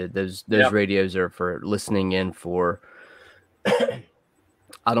 Those radios are for listening in for.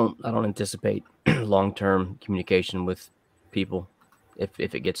 I don't anticipate long-term communication with people if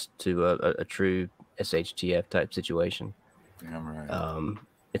it gets to a true SHTF type situation. Yeah, right.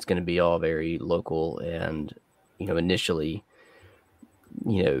 It's going to be all very local, and initially,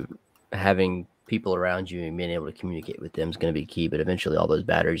 having people around you and being able to communicate with them is going to be key. But eventually, all those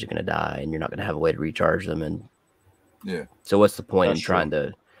batteries are going to die, and you're not going to have a way to recharge them. And so, what's the point in trying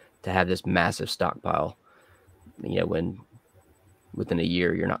to have this massive stockpile? When within a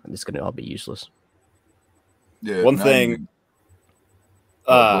year, it's going to all be useless. Yeah. One thing.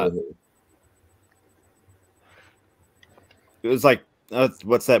 It was like,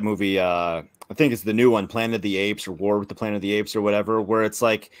 what's that movie? I think it's the new one, Planet of the Apes, or War with the Planet of the Apes, or whatever, where it's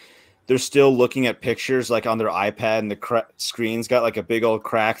like they're still looking at pictures like on their iPad, and the screen's got like a big old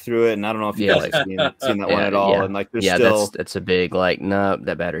crack through it. And I don't know if you guys have seen that one at all. Yeah. And like, there's still that's a big like, no,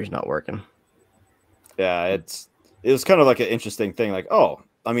 that battery's not working. Yeah, it was kind of like an interesting thing. Like, oh,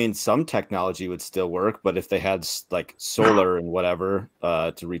 I mean, some technology would still work, but if they had like solar and whatever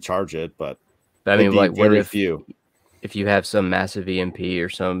to recharge it, but I mean, like, what if you have some massive EMP or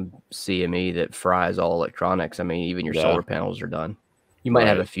some CME that fries all electronics? I mean, even your solar panels are done. You might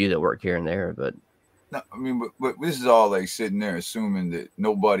have a few that work here and there, but no, I mean, but this is all like sitting there assuming that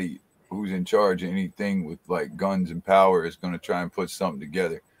nobody who's in charge of anything with like guns and power is going to try and put something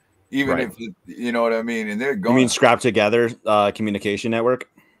together, even if you know what I mean. And they're going. You mean scrap together communication network?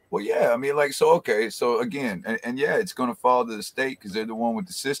 Well, yeah, I mean, like, so okay, so again, and yeah, it's going to fall to the state because they're the one with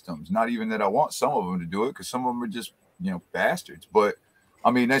the systems. Not even that I want some of them to do it, because some of them are just bastards. But I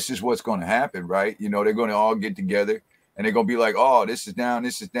mean, that's just what's going to happen, right? They're going to all get together. And they're going to be like, oh, this is down.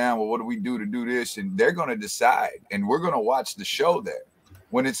 Well, what do we do to do this? And they're going to decide. And we're going to watch the show there.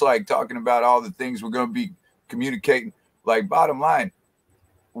 When it's like talking about all the things we're going to be communicating, like bottom line,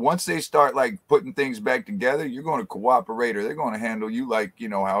 once they start like putting things back together, you're going to cooperate, or they're going to handle you like,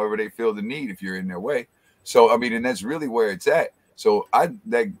 however they feel the need if you're in their way. So, I mean, and that's really where it's at. So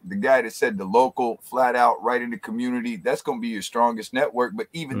the guy that said the local flat out right in the community, that's going to be your strongest network. But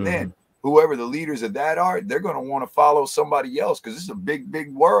even then, whoever the leaders of that are, they're going to want to follow somebody else, because it's a big,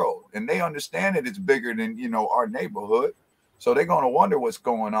 big world. And they understand that it's bigger than, our neighborhood. So they're going to wonder what's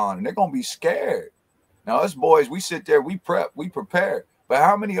going on, and they're going to be scared. Now, us boys, we sit there, we prep, we prepare. But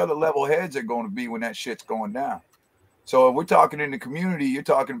how many other level heads are going to be when that shit's going down? So if we're talking in the community, you're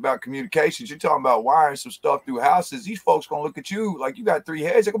talking about communications, you're talking about wiring some stuff through houses. These folks going to look at you like you got 3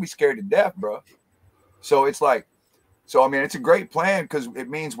 heads. They're going to be scared to death, bro. So it's like, I mean, it's a great plan because it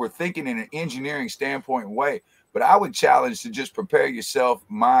means we're thinking in an engineering standpoint way. But I would challenge to just prepare yourself,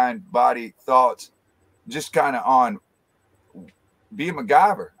 mind, body, thoughts, just kind of on be a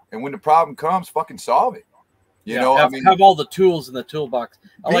MacGyver. And when the problem comes, fucking solve it. Have all the tools in the toolbox.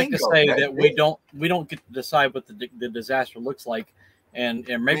 I like to say that we don't get to decide what the disaster looks like, and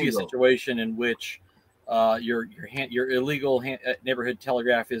maybe a situation in which your illegal neighborhood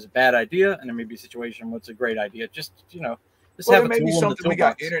telegraph is a bad idea, and there may be a situation where it's a great idea. Just have maybe something we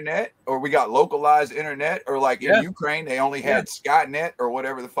got internet, or we got localized internet, or like in Ukraine they only had Skynet or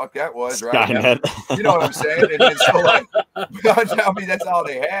whatever the fuck that was, right? Skynet. You know what I'm saying? And so like, I mean, that's all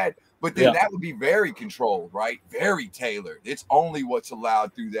they had. But then that would be very controlled, right? Very tailored. It's only what's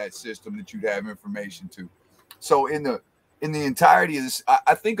allowed through that system that you'd have information to. So in the in the entirety of this,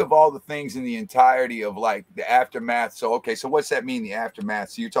 I think of all the things in the entirety of like the aftermath. So, okay, so what's that mean, the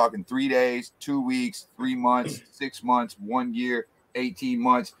aftermath? So you're talking 3 days, 2 weeks, 3 months, 6 months, 1 year, 18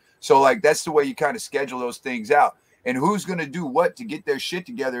 months. So like, that's the way you kind of schedule those things out. And who's going to do what to get their shit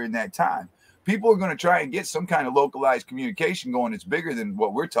together in that time? People are going to try and get some kind of localized communication going that's bigger than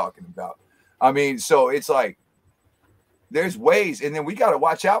what we're talking about. I mean, so it's like, there's ways, and then we got to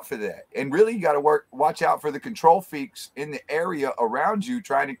watch out for that. And really, you got to watch out for the control freaks in the area around you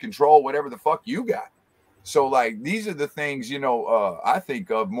trying to control whatever the fuck you got. So, like, these are the things, you know, I think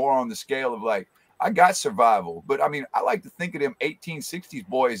of more on the scale of, like, I got survival. But, I mean, I like to think of them 1860s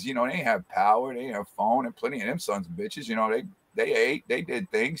boys, you know, they ain't have power, they ain't have phone, and plenty of them sons of bitches, you know, they ate, they did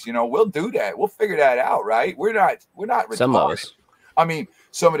things, you know, we'll do that. We'll figure that out, right? We're not retarded. Some of us. I mean,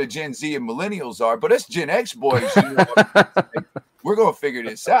 some of the Gen Z and millennials are, but us Gen X boys, you know, we're going to figure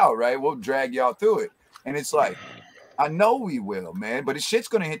this out, right? We'll drag y'all through it. And it's like, I know we will, man, but the shit's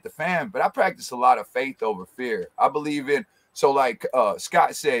going to hit the fan. But I practice a lot of faith over fear. I believe in, so like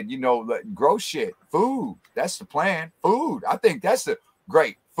Scott said, you know, like, grow shit, food. That's the plan. Food. I think that's the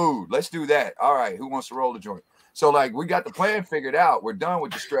great food. Let's do that. All right. Who wants to roll the joint? So, like, we got the plan figured out. We're done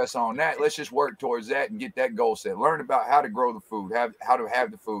with the stress on that. Let's just work towards that and get that goal set. Learn about how to grow the food, how to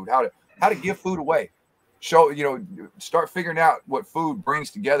have the food, how to give food away. Show, you know, start figuring out what food brings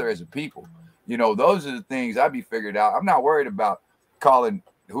together as a people. You know, those are the things I'd be figured out. I'm not worried about calling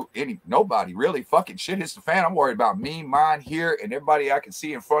nobody really. Fucking shit hits the fan. I'm worried about me, mine, here, and everybody I can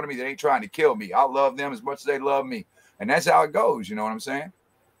see in front of me that ain't trying to kill me. I love them as much as they love me, and that's how it goes. You know what I'm saying?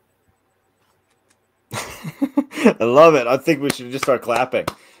 I love it. I think we should just start clapping.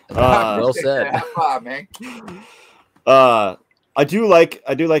 Well said. Five, man. I do like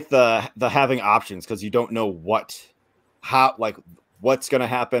the having options, because you don't know what's going to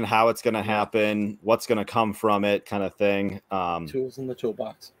happen, how it's going to happen, what's going to come from it, kind of thing. Tools in the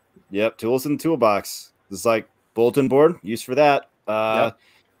toolbox. Yep, tools in the toolbox. It's like bulletin board, used for that. Yep.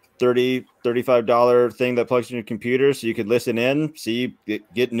 $35 thing that plugs in your computer, so you could listen in, see,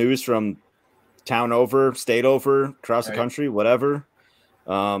 get news from town over, state over, across the country, whatever.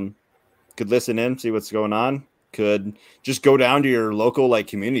 Could listen in, see what's going on. Could just go down to your local like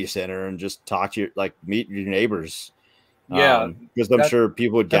community center and just talk to meet your neighbors. Yeah, because I'm sure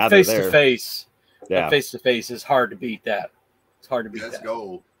people would gather face there. to face. Yeah, face to face is hard to beat. That it's hard to beat. That's that.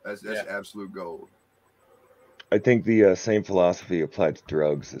 gold. That's absolute gold. I think the same philosophy applied to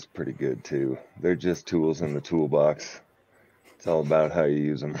drugs is pretty good too. They're just tools in the toolbox. It's all about how you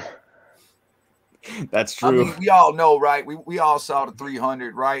use them. That's true. I mean, we all know, right? We all saw the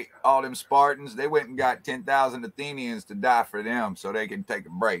 300, right? All them Spartans, they went and got 10,000 Athenians to die for them so they can take a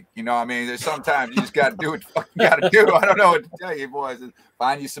break. You know what I mean? There's sometimes you just got to do what you fucking got to do. I don't know what to tell you, boys.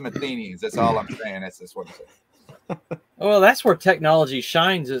 Find you some Athenians. That's all I'm saying. That's what I'm saying. Well, that's where technology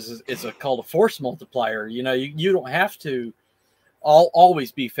shines. Is called a force multiplier. You know, you don't have to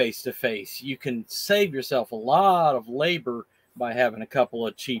always be face to face. You can save yourself a lot of labor by having a couple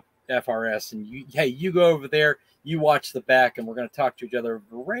of cheap FRS, and you go over there, you watch the back, and we're going to talk to each other over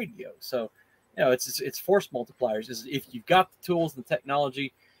the radio. So, you know, it's force multipliers. If you've got the tools and the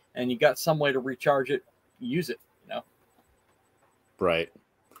technology, and you got some way to recharge it, use it. You know, right?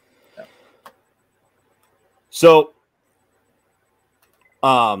 Yeah. So,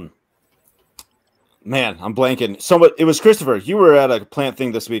 man, I'm blanking. So, it was Christopher. You were at a plant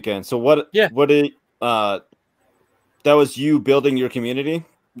thing this weekend. So, what? Yeah. What did that was you building your community?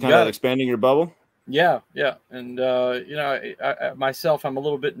 Kind of expanding your bubble. Yeah. And you know, I myself, I'm a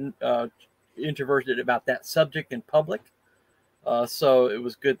little bit introverted about that subject in public. So it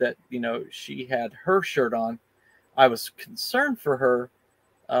was good that, you know, she had her shirt on. I was concerned for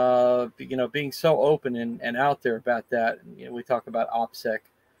her, you know, being so open and out there about that. And, you know, we talk about OPSEC.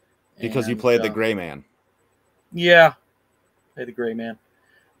 Because you played the gray man. Yeah, play the gray man.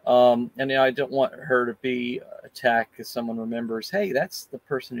 And you know, I don't want her to be attacked because someone remembers, hey, that's the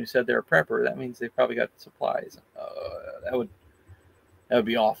person who said they're a prepper. That means they probably got supplies. That would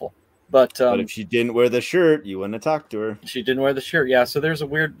be awful. But if she didn't wear the shirt, you wouldn't have talked to her. She didn't wear the shirt. Yeah. So there's a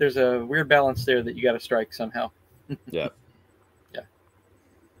weird balance there that you got to strike somehow. Yeah. Yeah.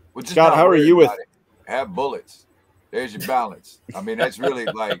 Scott, how are you with? Have bullets. There's your balance. I mean, that's really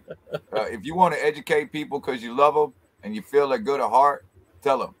like, if you want to educate people because you love them and you feel they're good at heart,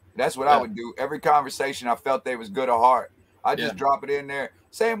 tell them. That's what I would do. Every conversation I felt they was good at heart, I just drop it in there.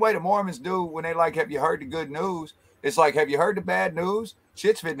 Same way the Mormons do when they like, have you heard the good news? It's like, have you heard the bad news?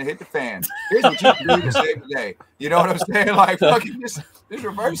 Shit's fitting to hit the fan. Here's what you can do to save the day. You know what I'm saying? Like, fucking just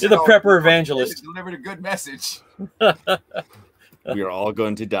reverse it. You're the prepper evangelist. Delivered a good message. We are all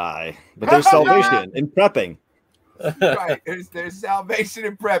going to die. But there's salvation in prepping. Right. There's salvation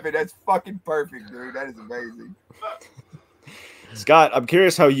in prepping. That's fucking perfect, dude. That is amazing. Scott, I'm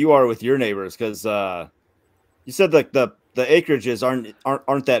curious how you are with your neighbors, because you said like the acreages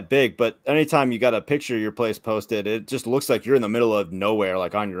aren't that big, but anytime you got a picture of your place posted, it just looks like you're in the middle of nowhere,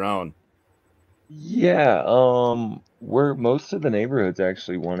 like on your own. Yeah, we're most of the neighborhood's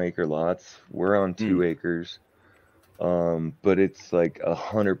actually 1 acre lots. We're on 2 acres. But it's like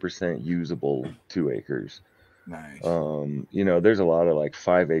 100% usable 2 acres. Nice. You know, there's a lot of like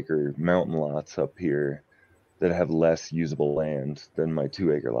 5 acre mountain lots up here that have less usable land than my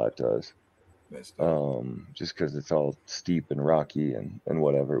 2 acre lot does. Just because it's all steep and rocky and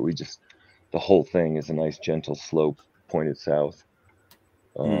whatever. The whole thing is a nice gentle slope pointed south,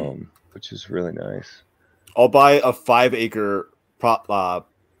 which is really nice. I'll buy a 5 acre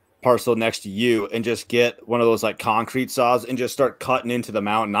parcel next to you and just get one of those like concrete saws and just start cutting into the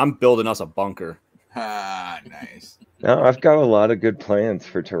mountain. I'm building us a bunker. Nice. Now I've got a lot of good plans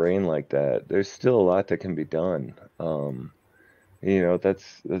for terrain like that. There's still a lot that can be done. You know,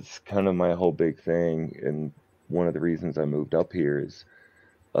 that's kind of my whole big thing, and one of the reasons I moved up here is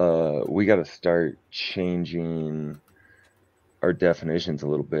we got to start changing our definitions a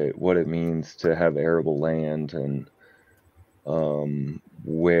little bit, what it means to have arable land and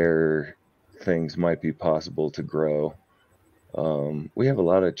where things might be possible to grow. We have a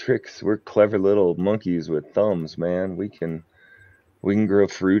lot of tricks. We're clever little monkeys with thumbs, man. We can grow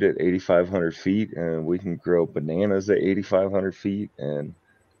fruit at 8,500 feet, and we can grow bananas at 8,500 feet, and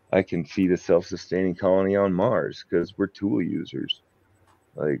I can feed a self-sustaining colony on Mars because we're tool users.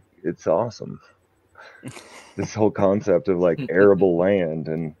 Like, it's awesome. This whole concept of like arable land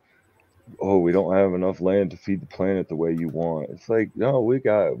and, oh, we don't have enough land to feed the planet the way you want. It's like, no, we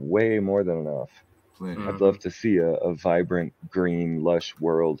got way more than enough. I'd love to see a vibrant, green, lush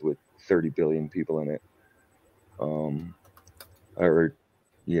world with 30 billion people in it.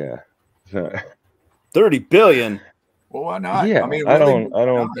 Yeah. 30 billion? Well, why not? Yeah, I mean, I really,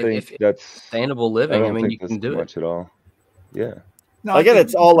 don't think that's sustainable living. I mean, you can do much it at all. Yeah. No, I get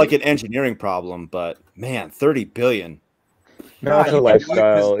it's all like an engineering problem, but man, 30 billion. No, it's a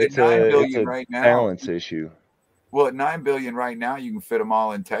lifestyle. It's a right now, balance issue. Well, at 9 billion right now, you can fit them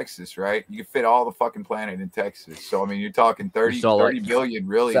all in Texas, right? You can fit all the fucking planet in Texas. So, I mean, you're talking 30 billion,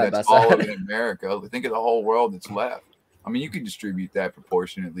 really. That's all of America. Think of the whole world that's left. I mean, you can distribute that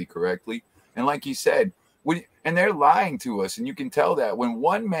proportionately correctly. And like you said, and they're lying to us. And you can tell that when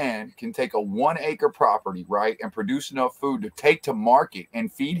one man can take a 1 acre property, right, and produce enough food to take to market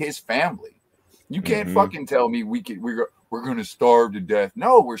and feed his family. You can't fucking tell me we're going to starve to death.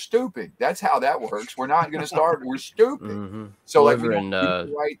 No, we're stupid. That's how that works. We're not going to starve. We're stupid. So like we don't do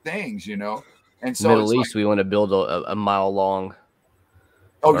the right things, you know. And so Middle East, we want to build a mile long.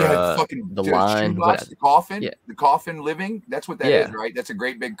 Oh yeah, fucking the line, the coffin, the coffin living. That's what that is, right? That's a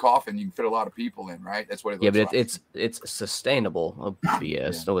great big coffin. You can fit a lot of people in, right? That's what it looks like. But it's sustainable. Oh,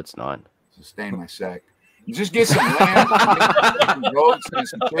 BS. No, it's not. Sustain my sack. You just get some lamb, some goats, and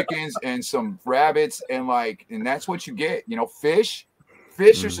some chickens, and some rabbits, and that's what you get. You know, fish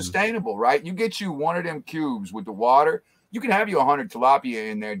are sustainable, right? You get you one of them cubes with the water. You can have you 100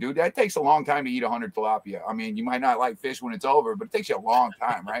 tilapia in there, dude. That takes a long time to eat 100 tilapia. I mean, you might not like fish when it's over, but it takes you a long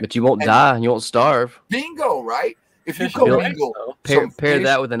time, right? But you won't die. You won't starve. Bingo, right? If you commingle, pair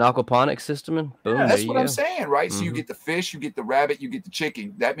that with an aquaponics system, and boom, that's what I'm saying, right? So you get the fish, you get the rabbit, you get the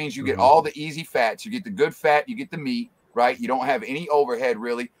chicken. That means you get all the easy fats. You get the good fat, you get the meat, right? You don't have any overhead,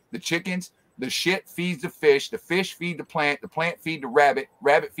 really. The chickens, the shit feeds the fish feed the plant feed the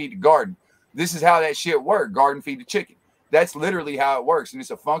rabbit feed the garden. This is how that shit works. Garden feed the chicken. That's literally how it works, and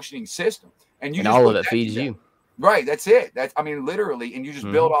it's a functioning system. And you and all of it feeds you. Right, that's it. Literally, and you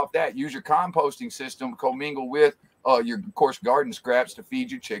just build off that. Use your composting system, commingle with your, of course, garden scraps to feed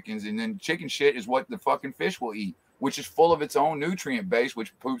your chickens, and then chicken shit is what the fucking fish will eat, which is full of its own nutrient base,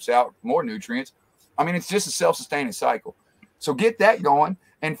 which poops out more nutrients. I mean, it's just a self-sustaining cycle. So get that going,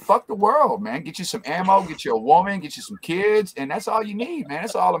 and fuck the world, man. Get you some ammo, get you a woman, get you some kids, and that's all you need, man.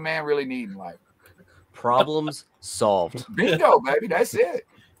 That's all a man really needs in life. Problems solved. Bingo, baby. That's it.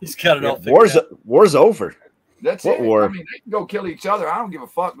 He's got it all figured out. War's over. That's it. War? I mean, they can go kill each other. I don't give a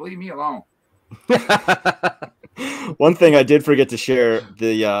fuck. Leave me alone. One thing I did forget to share,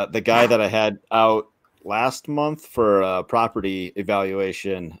 the guy that I had out last month for a property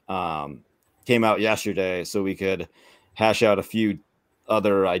evaluation came out yesterday, so we could hash out a few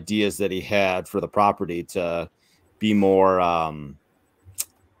other ideas that he had for the property to be more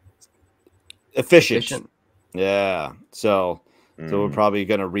efficient. Yeah. So we're probably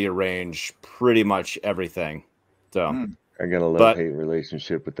going to rearrange pretty much everything. So I got a love-hate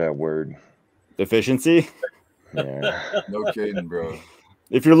relationship with that word. Efficiency? Yeah. No kidding, bro.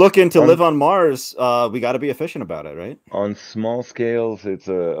 If you're looking to live on Mars, we got to be efficient about it, right? On small scales, it's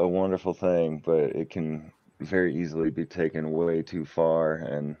a wonderful thing, but it can very easily be taken way too far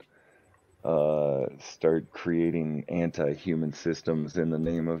and start creating anti-human systems in the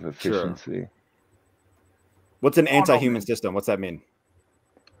name of efficiency. Sure. What's an anti-human system? What's that mean?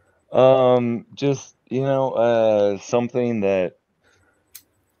 Just, something that,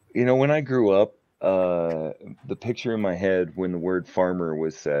 when I grew up, the picture in my head when the word farmer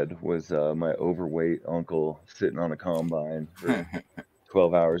was said was my overweight uncle sitting on a combine for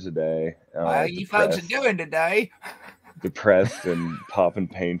 12 hours a day. How you folks are doing today? Depressed and popping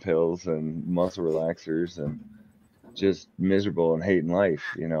pain pills and muscle relaxers and just miserable and hating life,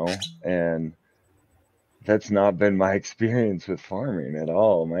 and that's not been my experience with farming at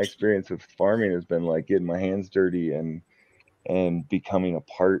all. My experience with farming has been like getting my hands dirty and becoming a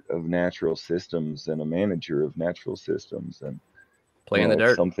part of natural systems and a manager of natural systems and playing the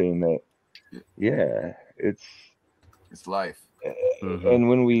dirt. Something that, it's life. And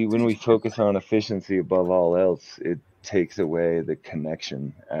when we focus on efficiency above all else, it takes away the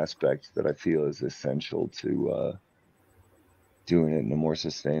connection aspect that I feel is essential to doing it in a more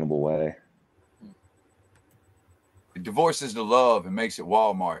sustainable way. It divorces the love and makes it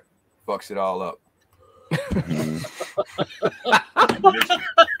Walmart. Fucks it all up.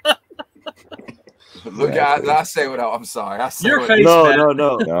 Look, I say what I'm sorry. I say your face.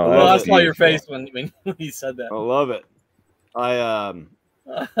 No. Well, I saw your face when he said that. I love it. I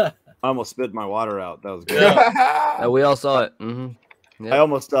almost spit my water out. That was good. We all saw it. Mm-hmm. Yep. I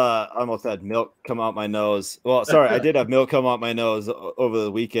almost had milk come out my nose. Well, sorry, I did have milk come out my nose over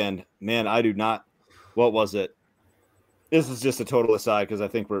the weekend. Man, I do not. What was it? This is just a total aside because I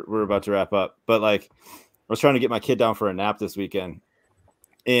think we're about to wrap up. But like, I was trying to get my kid down for a nap this weekend,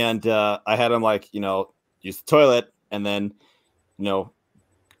 and I had him like, use the toilet and then,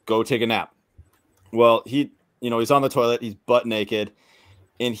 go take a nap. Well, he's on the toilet, he's butt naked,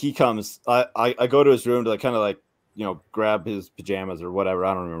 and he comes. I go to his room to kind of grab his pajamas or whatever.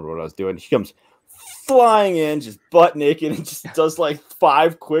 I don't remember what I was doing. He comes flying in, just butt naked, and just does like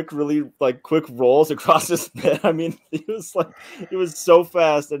 5 really quick rolls across his bed. I mean, it was so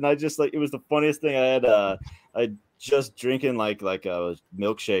fast, and I just it was the funniest thing. I just drinking like a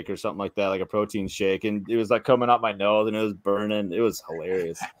milkshake or something like that, like a protein shake, and it was like coming out my nose and it was burning. It was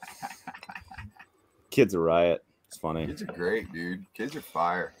hilarious. Kids are riot. It's funny. Kids are great, dude. Kids are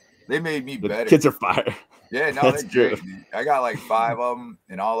fire. They made me better. Kids are fire. Yeah, no, they're great, dude. I got like 5 of them,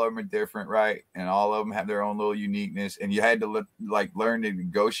 and all of them are different, right? And all of them have their own little uniqueness. And you had to learn to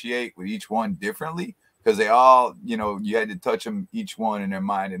negotiate with each one differently because they all, you had to touch them each one in their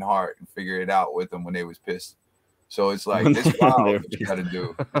mind and heart and figure it out with them when they was pissed. So it's like it's wild what you got to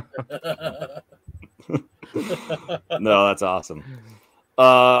do. No, that's awesome.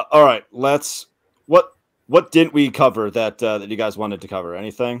 All right, what didn't we cover that you guys wanted to cover?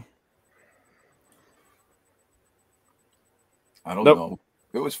 Anything? I don't know.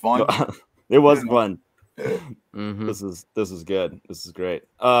 It was fun. It was fun. Yeah. Mm-hmm. This is good. This is great.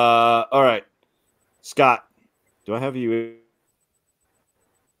 All right, Scott, do I have you?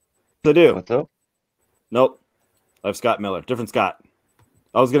 I do. What's up? Nope. I have Scott Miller. Different Scott.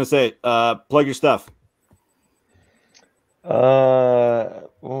 I was gonna say, plug your stuff. Well,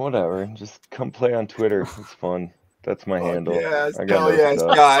 whatever. Just come play on Twitter. It's fun. That's my handle. Yes, I got no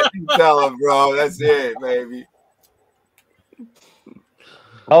stuff. Scott. Tell him, bro. That's it, baby.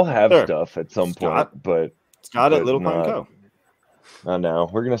 I'll have stuff at some point, but Scott at Little Pine Co. I know.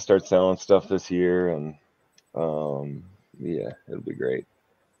 We're gonna start selling stuff this year, and it'll be great.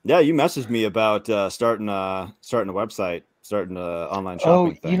 Yeah, you messaged me about starting a website, starting online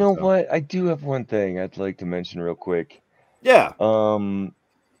shopping. Oh, you know what? I do have one thing I'd like to mention real quick. Yeah.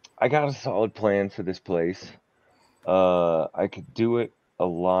 I got a solid plan for this place. I could do it a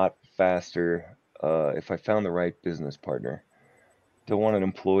lot faster if I found the right business partner. Don't want an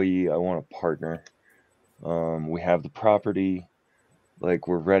employee. I want a partner. We have the property. Like,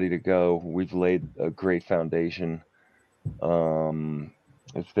 we're ready to go. We've laid a great foundation.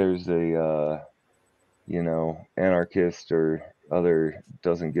 If there's a, anarchist or other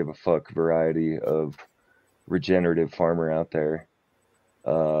doesn't give a fuck variety of regenerative farmer out there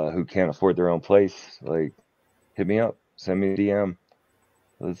who can't afford their own place, like, hit me up. Send me a DM.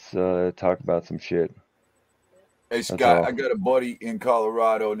 Let's talk about some shit. Hey, Scott, I got a buddy in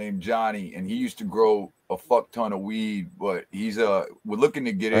Colorado named Johnny, and he used to grow a fuck ton of weed, but he's we're looking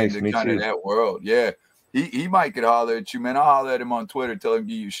to get into kind of that world. Yeah. He might could holler at you, man. I'll holler at him on Twitter, tell him to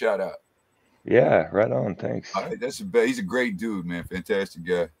give you a shout out. Yeah, right on. Thanks. All right, he's a great dude, man. Fantastic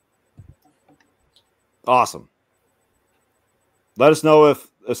guy. Awesome. Let us know if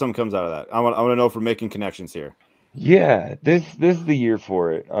something comes out of that. I want to know if we're making connections here. Yeah, this is the year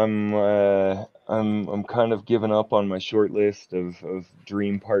for it. I'm kind of giving up on my short list of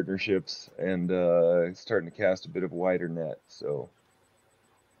dream partnerships and starting to cast a bit of a wider net. So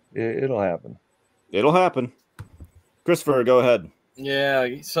it'll happen. It'll happen. Christopher, go ahead. Yeah,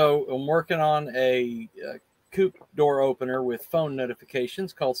 so I'm working on a coop door opener with phone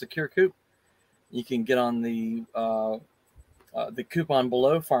notifications called Secure Coop. You can get on the coupon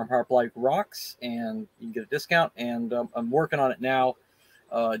below, FarmHopLife Rocks, and you can get a discount. And I'm working on it now,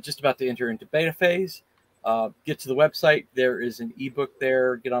 just about to enter into beta phase. Get to the website. There is an ebook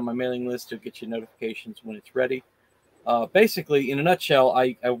there. Get on my mailing list to get you notifications when it's ready. Basically, in a nutshell,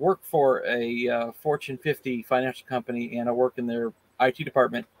 I work for a Fortune 50 financial company, and I work in their IT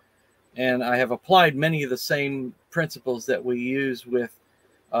department. And I have applied many of the same principles that we use with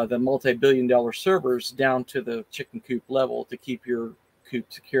the multi-billion-dollar servers down to the chicken coop level to keep your coop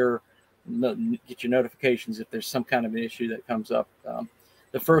secure, get your notifications if there's some kind of an issue that comes up.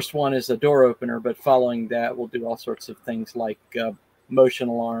 The first one is a door opener, but following that, we'll do all sorts of things like motion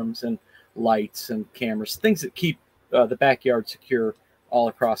alarms and lights and cameras, things that keep the backyard secure all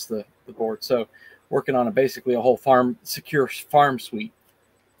across the board. So working on basically a whole secure farm suite.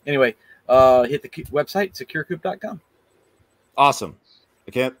 Anyway, hit the website, securecoop.com. Awesome.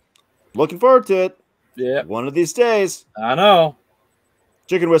 Looking forward to it. Yeah. One of these days. I know.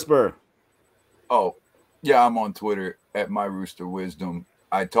 Chicken Whisperer. Oh, yeah, I'm on Twitter at MyRoosterWisdom.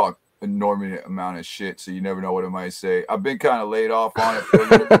 I talk an enormous amount of shit, so you never know what I might say. I've been kind of laid off on it for a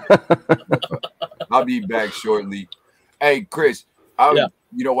little bit. I'll be back shortly. Hey, Chris,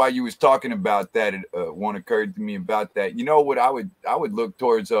 you know, while you was talking about that, one occurred to me about that. You know what I would look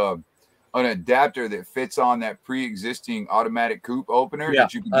towards an adapter that fits on that pre-existing automatic coop opener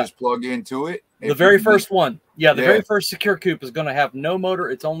that you can just plug into it. The very first one. Yeah, the very first secure coop is going to have no motor.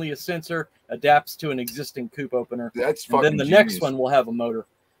 It's only a sensor, adapts to an existing coop opener. That's fucking fucking then the genius. next one will have a motor.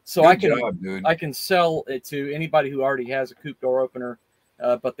 So Good I can sell it to anybody who already has a coop door opener,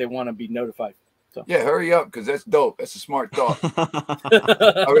 but they want to be notified. So. Yeah, hurry up, because that's dope. That's a smart thought.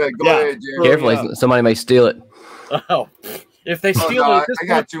 All right, go ahead, Jeremy. Careful, somebody may steal it. Oh, if they steal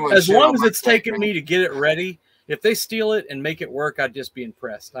it, as long as it's taken me to get it ready, if they steal it and make it work, I'd just be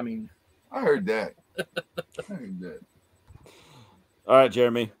impressed. I mean, I heard that. I heard that. All right,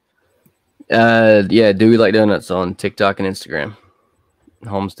 Jeremy. Yeah, do we like donuts on TikTok and Instagram?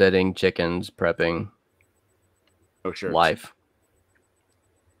 Homesteading, chickens, prepping. No shirts. Life.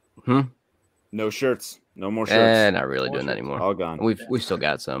 No shirts. No more shirts. Not really doing that anymore. All gone. We've still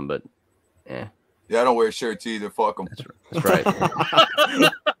got some, but yeah, I don't wear shirts either. Fuck them. That's right.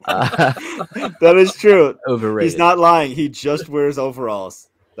 That is true. Overrated. He's not lying. He just wears overalls.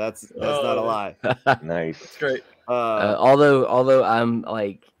 That's not a lie. Nice. That's great. Although I'm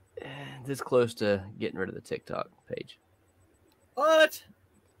like this close to getting rid of the TikTok page. What?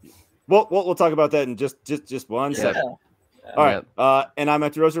 We'll talk about that in just 1 second. All right. And I'm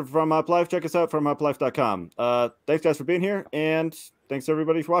at the Roaster from FarmHopLife. Check us out, FarmHopLife.com. Thanks, guys, for being here. And thanks,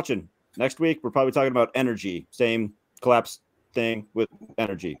 everybody, for watching. Next week, we're probably talking about energy. Same collapse thing with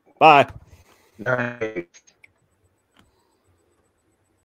energy. Bye. Nice.